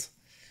wild.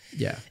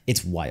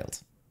 It's wild.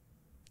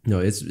 No,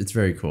 it's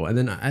very cool. And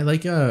then I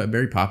like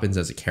Mary Poppins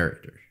as a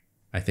character.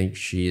 I think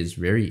she is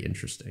very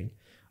interesting.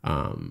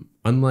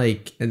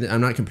 Unlike, and I'm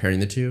not comparing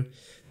the two,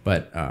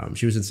 but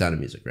she was in Sound of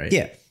Music, right?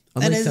 Yeah.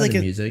 Unlike Sound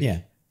of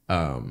Music,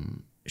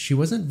 she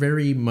wasn't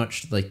very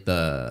much like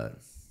the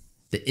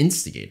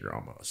instigator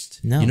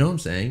almost. No. You know what I'm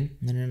saying?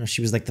 No.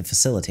 She was like the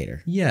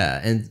facilitator. Yeah,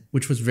 and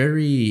which was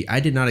I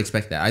did not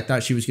expect that. I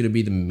thought she was going to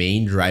be the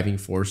main driving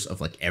force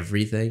of like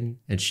everything,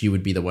 and she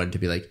would be the one to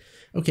be like,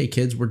 okay,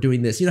 kids, we're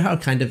doing this. You know how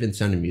kind of in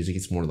Sound of Music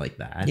it's more like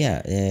that?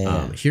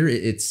 Yeah. Here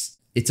it's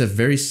a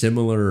very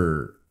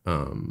similar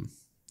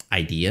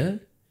idea,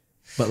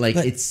 but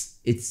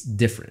it's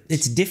different.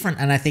 It's different,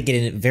 and I think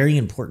in a very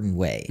important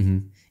way.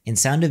 Mm-hmm. In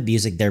Sound of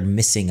Music, they're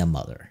missing a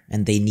mother,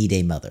 and they need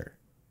a mother.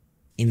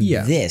 In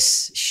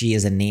this, she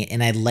is a nanny,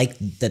 and I like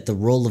that the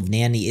role of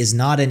nanny is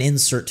not an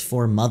insert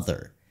for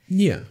mother.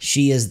 Yeah.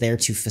 She is there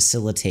to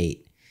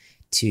facilitate,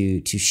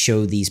 to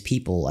show these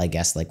people, I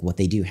guess, like what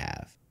they do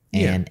have.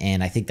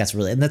 And I think that's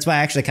really, and that's why I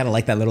actually kind of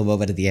like that little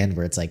moment at the end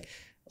where it's like,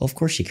 well, of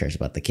course she cares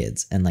about the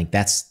kids. And like,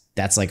 that's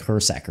like her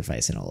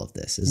sacrifice in all of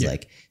this is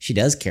like, she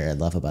does care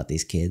and love about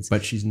these kids,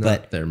 but she's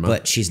not their mother.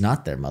 But she's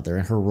not their mother.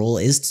 And her role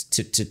is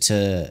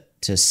to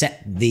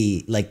set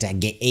the, like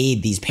to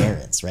aid these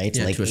parents, right?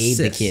 To aid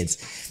the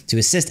kids, to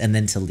assist, and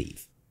then to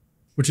leave.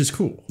 Which is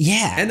cool.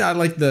 Yeah. And I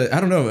like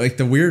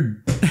the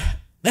weird,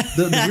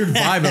 the weird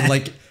vibe of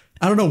like,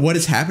 I don't know what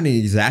is happening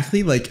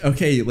exactly. Like,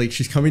 okay, like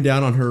she's coming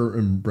down on her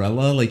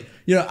umbrella. Like,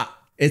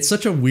 it's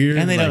such a weird.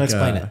 And they don't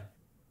explain it.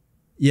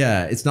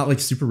 Yeah, it's not like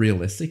super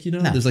realistic, No,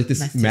 there's like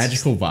this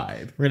magical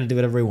vibe. We're gonna do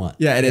whatever we want.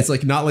 Yeah, and it's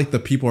like not like the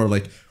people are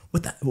like,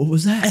 what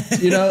was that?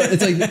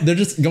 It's like they're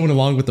just going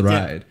along with the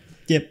ride.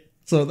 Yep.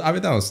 So I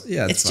mean that was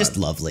it's just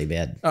lovely,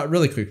 man.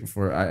 Really quick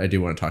before I do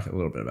want to talk a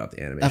little bit about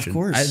the animation. Of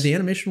course, the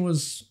animation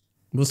was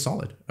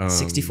solid.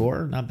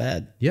 64, not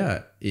bad.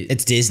 Yeah,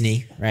 it's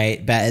Disney, right?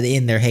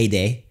 In their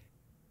heyday.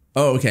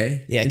 Oh,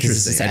 okay. Yeah,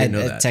 because I didn't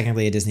know that.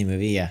 Technically a Disney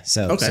movie. Yeah,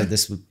 so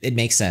this it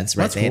makes sense,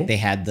 right? They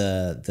had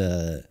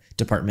the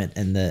department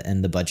and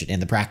the budget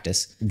and the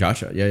practice.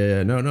 Gotcha.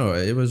 Yeah. No,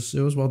 it was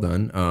well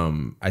done.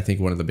 I think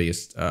one of the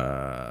biggest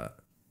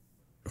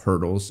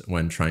hurdles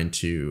when trying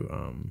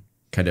to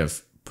kind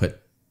of put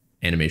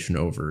animation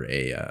over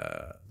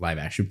a live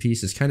action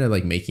piece is kind of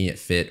like making it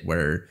fit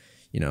where,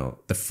 you know,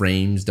 the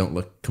frames don't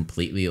look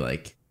completely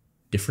like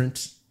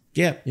different.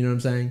 Yeah. You know what I'm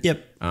saying?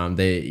 Yep.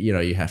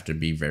 You have to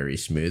be very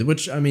smooth,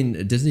 which, I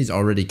mean, Disney's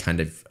already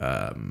kind of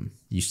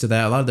used to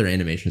that. A lot of their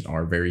animations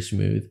are very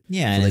smooth.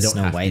 Yeah, so and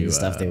Snow White and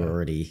stuff, they were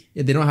already...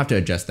 Yeah, they don't have to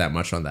adjust that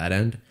much on that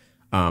end.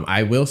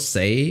 I will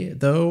say,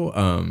 though,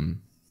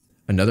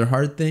 another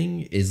hard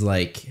thing is,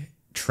 like,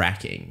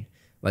 tracking.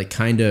 Like,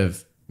 kind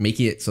of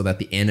making it so that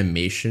the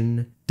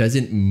animation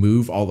doesn't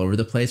move all over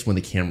the place when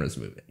the camera's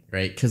moving,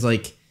 right? Because,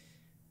 like,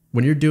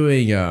 when you're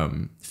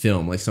doing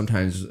film, like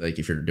sometimes like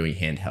if you're doing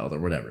handheld or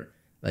whatever,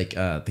 like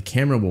the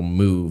camera will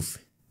move,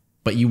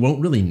 but you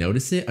won't really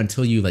notice it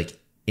until you like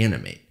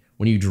animate.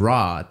 When you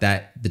draw,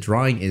 that the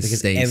drawing is because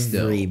staying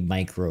still. Every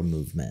micro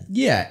movement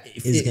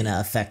is going to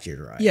affect your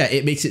drawing. Yeah,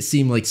 it makes it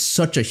seem like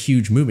such a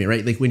huge movement,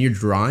 right? Like when you're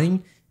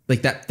drawing,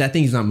 like that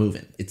thing's not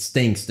moving. It's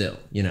staying still,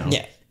 you know?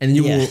 Yeah. And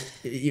you will,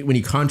 when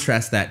you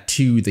contrast that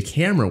to the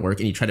camera work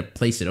and you try to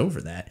place it over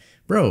that,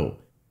 bro,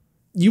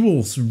 you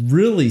will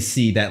really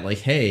see that, like,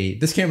 hey,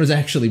 this camera's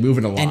actually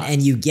moving a lot.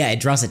 And it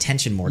draws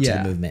attention more to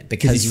the movement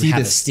because you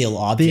have a still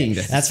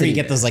object. That's where you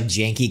get those like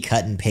janky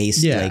cut and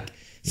paste. Yeah. Like,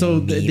 so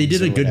they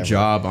did a good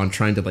job on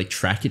trying to like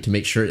track it to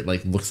make sure it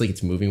like looks like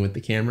it's moving with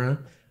the camera.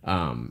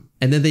 And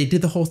then they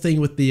did the whole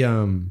thing with the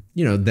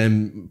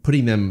them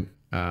putting them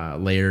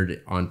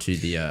layered onto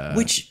the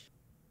which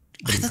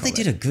I thought they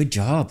did a good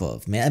job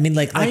of, man. I mean,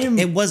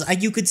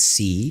 you could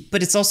see,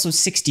 but it's also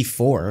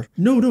 64.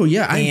 No,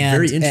 yeah, I'm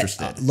very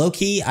interested. Low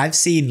key, I've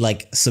seen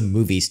like some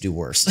movies do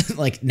worse,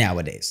 like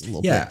nowadays a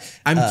little bit.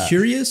 I'm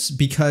curious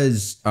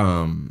because,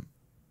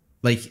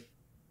 like,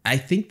 I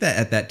think that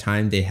at that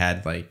time they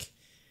had like,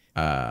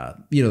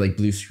 like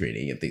blue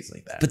screening and things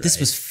like that. But this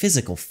was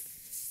physical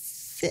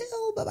film.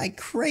 Am I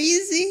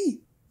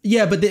crazy?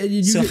 Yeah, but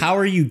so how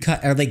are you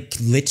Are they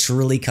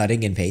literally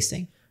cutting and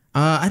pasting?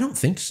 I don't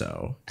think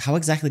so. How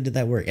exactly did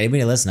that work?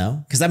 Anybody let us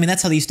know? Because I mean,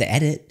 that's how they used to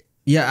edit.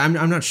 Yeah, I'm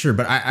not sure,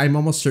 but I'm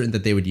almost certain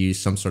that they would use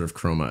some sort of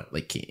chroma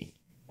like keying.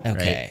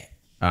 Okay.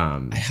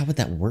 Right? How would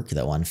that work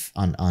though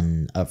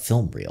on a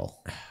film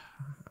reel?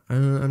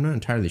 I'm not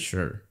entirely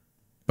sure,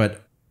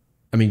 but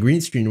I mean,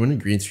 green screen. When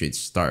did green screen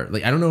start?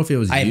 Like, I don't know if it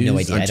was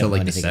used until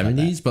like the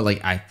 70s, but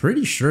like I'm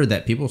pretty sure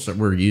that people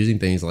were using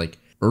things like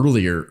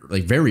earlier,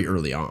 like very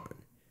early on.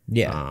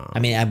 Yeah, I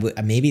mean,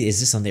 maybe is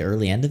this on the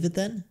early end of it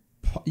then?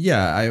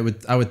 Yeah, I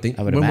would think.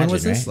 I would imagine, when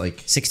was this? Right?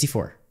 Like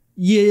 64.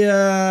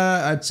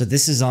 Yeah. So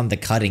this is on the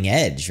cutting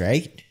edge,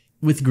 right?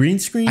 With green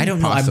screen? I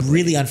don't know. Possibly. I'm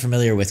really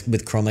unfamiliar with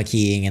chroma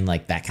keying and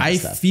like that kind of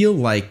stuff. I feel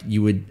like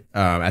you would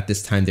at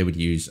this time they would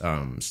use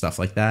stuff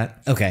like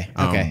that. Okay.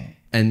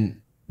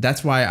 And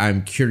that's why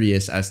I'm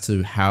curious as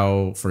to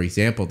how, for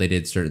example, they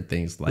did certain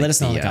things like let us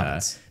know in the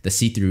comments. The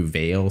see-through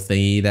veil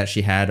thingy that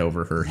she had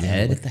over her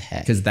head. What the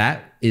heck? Because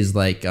that is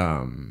like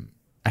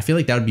I feel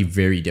like that would be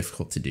very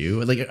difficult to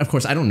do. Like, of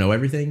course, I don't know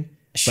everything.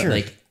 Sure. But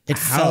like,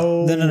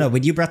 no.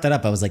 When you brought that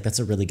up, I was like, that's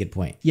a really good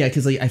point. Yeah,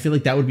 because like I feel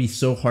like that would be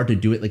so hard to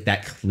do it like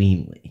that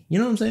cleanly. You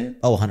know what I'm saying?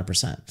 Oh,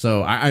 100%.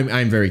 So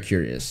I'm very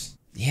curious.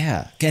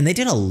 Yeah, and they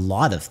did a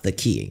lot of the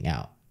keying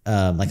out,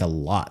 like a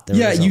lot.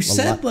 You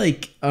said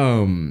like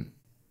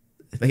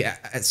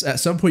at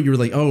some point you were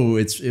like, oh,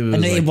 it was. No,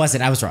 it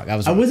wasn't. I was wrong. I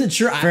wasn't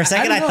sure. For a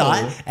second, I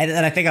thought,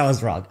 and I think I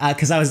was wrong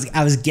because I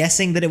was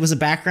guessing that it was a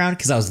background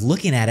because I was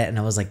looking at it and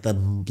I was like, the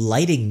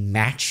lighting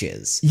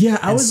matches. Yeah,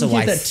 I was looking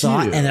at that too.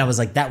 And then I was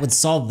like, that would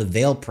solve the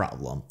veil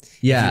problem.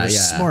 Yeah, if you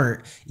were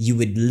smart, you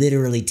would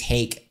literally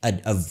take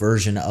a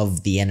version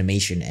of the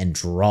animation and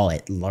draw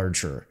it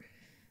larger.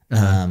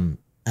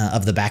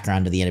 Of the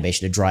background of the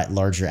animation to draw it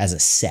larger as a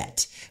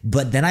set.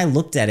 But then I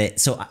looked at it.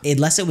 So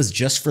unless it was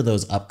just for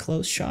those up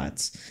close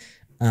shots,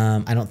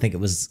 I don't think it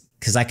was,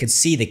 because I could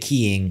see the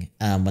keying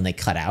when they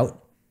cut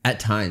out. At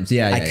times.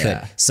 Yeah, I could.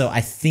 Yeah. So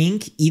I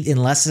think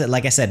unless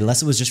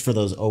it was just for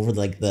those over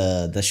like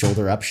the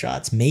shoulder up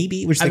shots,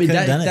 maybe, which they could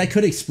have done it. That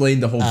could explain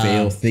the whole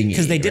veil thing.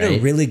 Because they did a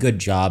really good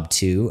job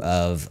too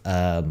of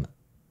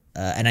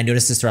and I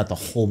noticed this throughout the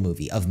whole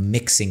movie of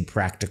mixing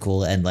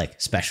practical and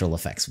like special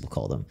effects, we'll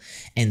call them.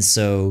 And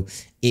so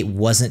it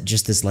wasn't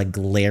just this like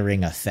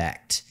glaring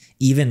effect,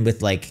 even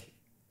with like,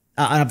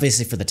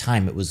 obviously for the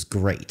time it was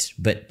great,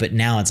 but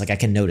now it's like I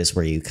can notice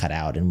where you cut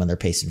out and when they're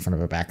pasted in front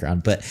of a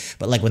background. But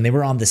like when they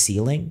were on the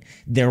ceiling,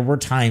 there were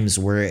times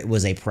where it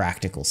was a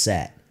practical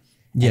set.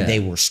 And they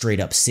were straight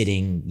up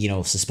sitting,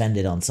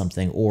 suspended on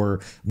something.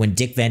 Or when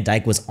Dick Van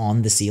Dyke was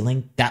on the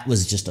ceiling, that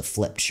was just a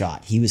flipped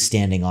shot. He was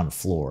standing on a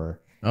floor.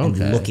 And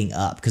looking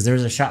up, because there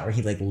was a shot where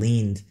he like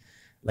leaned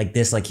like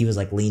this, like he was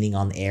like leaning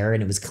on the air,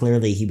 and it was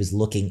clearly he was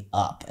looking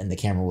up and the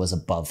camera was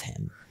above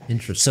him.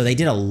 Interesting. So they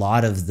did a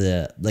lot of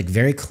the like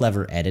very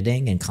clever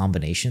editing and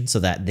combination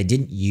so that they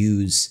didn't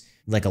use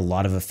like a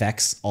lot of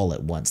effects all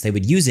at once. They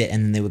would use it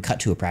and then they would cut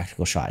to a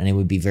practical shot and it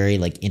would be very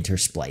like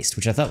interspliced,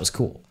 which I thought was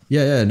cool.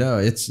 Yeah, no,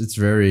 it's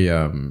very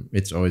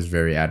it's always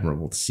very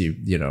admirable to see,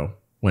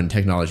 when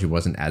technology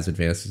wasn't as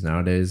advanced as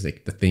nowadays,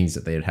 like the things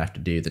that they would have to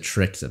do, the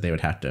tricks that they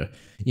would have to,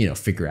 you know,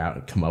 figure out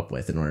and come up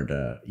with in order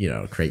to, you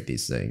know, create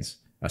these things,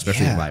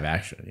 especially in live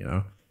action, you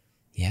know?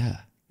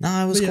 Yeah.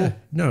 No, it was cool.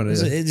 No,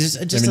 it's just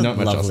I mean, a not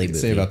much else lovely to movie.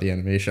 say about the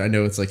animation. I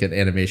know it's like an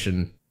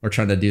animation. We're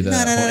trying to do the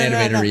whole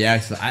animator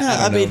reacts, but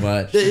I don't know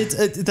much.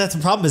 That's the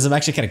problem. Is I'm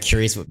actually kind of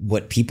curious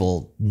what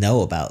people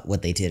know about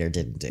what they did or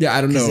didn't do. Yeah,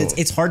 I don't know.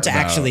 It's hard to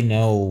actually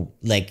know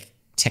like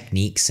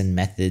techniques and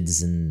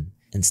methods and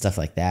stuff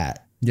like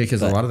that. Yeah,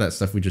 because a lot of that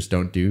stuff we just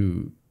don't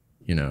do,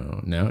 you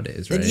know,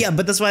 nowadays, right? Yeah,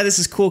 but that's why this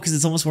is cool, because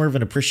it's almost more of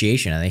an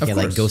appreciation. And they can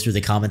like go through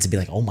the comments and be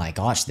like, "Oh my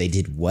gosh, they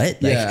did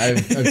what?" Like, yeah,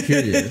 I'm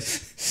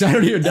curious. So I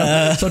don't even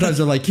know. Sometimes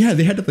they're like, "Yeah,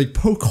 they had to like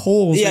poke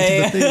holes into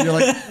the thing." You're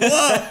like,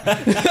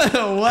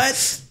 "Whoa,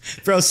 what?"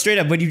 Bro, straight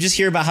up, when you just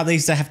hear about how they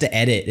used to have to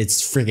edit,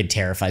 it's friggin'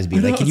 terrifies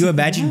me. Like, can you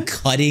imagine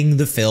cutting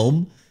the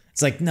film?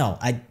 It's like, no,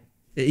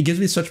 it gives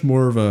me such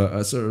more of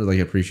a sort of like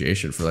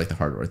appreciation for like the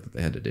hard work that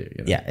they had to do. You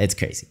know? Yeah, it's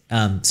crazy.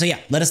 So yeah,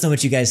 let us know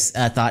what you guys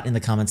thought in the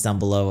comments down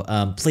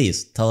below.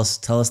 Please tell us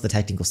the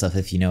technical stuff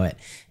if you know it.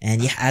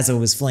 And yeah, as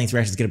always, full length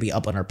reaction is going to be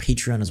up on our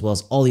Patreon, as well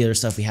as all the other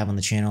stuff we have on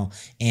the channel.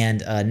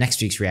 And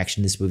next week's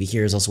reaction to this movie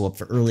here is also up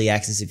for early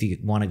access if you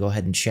want to go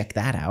ahead and check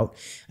that out.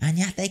 And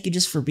yeah, thank you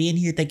just for being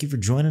here. Thank you for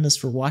joining us,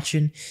 for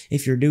watching.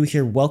 If you're new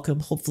here, welcome.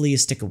 Hopefully you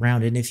stick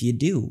around. And if you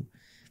do,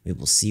 we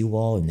will see you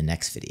all in the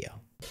next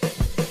video.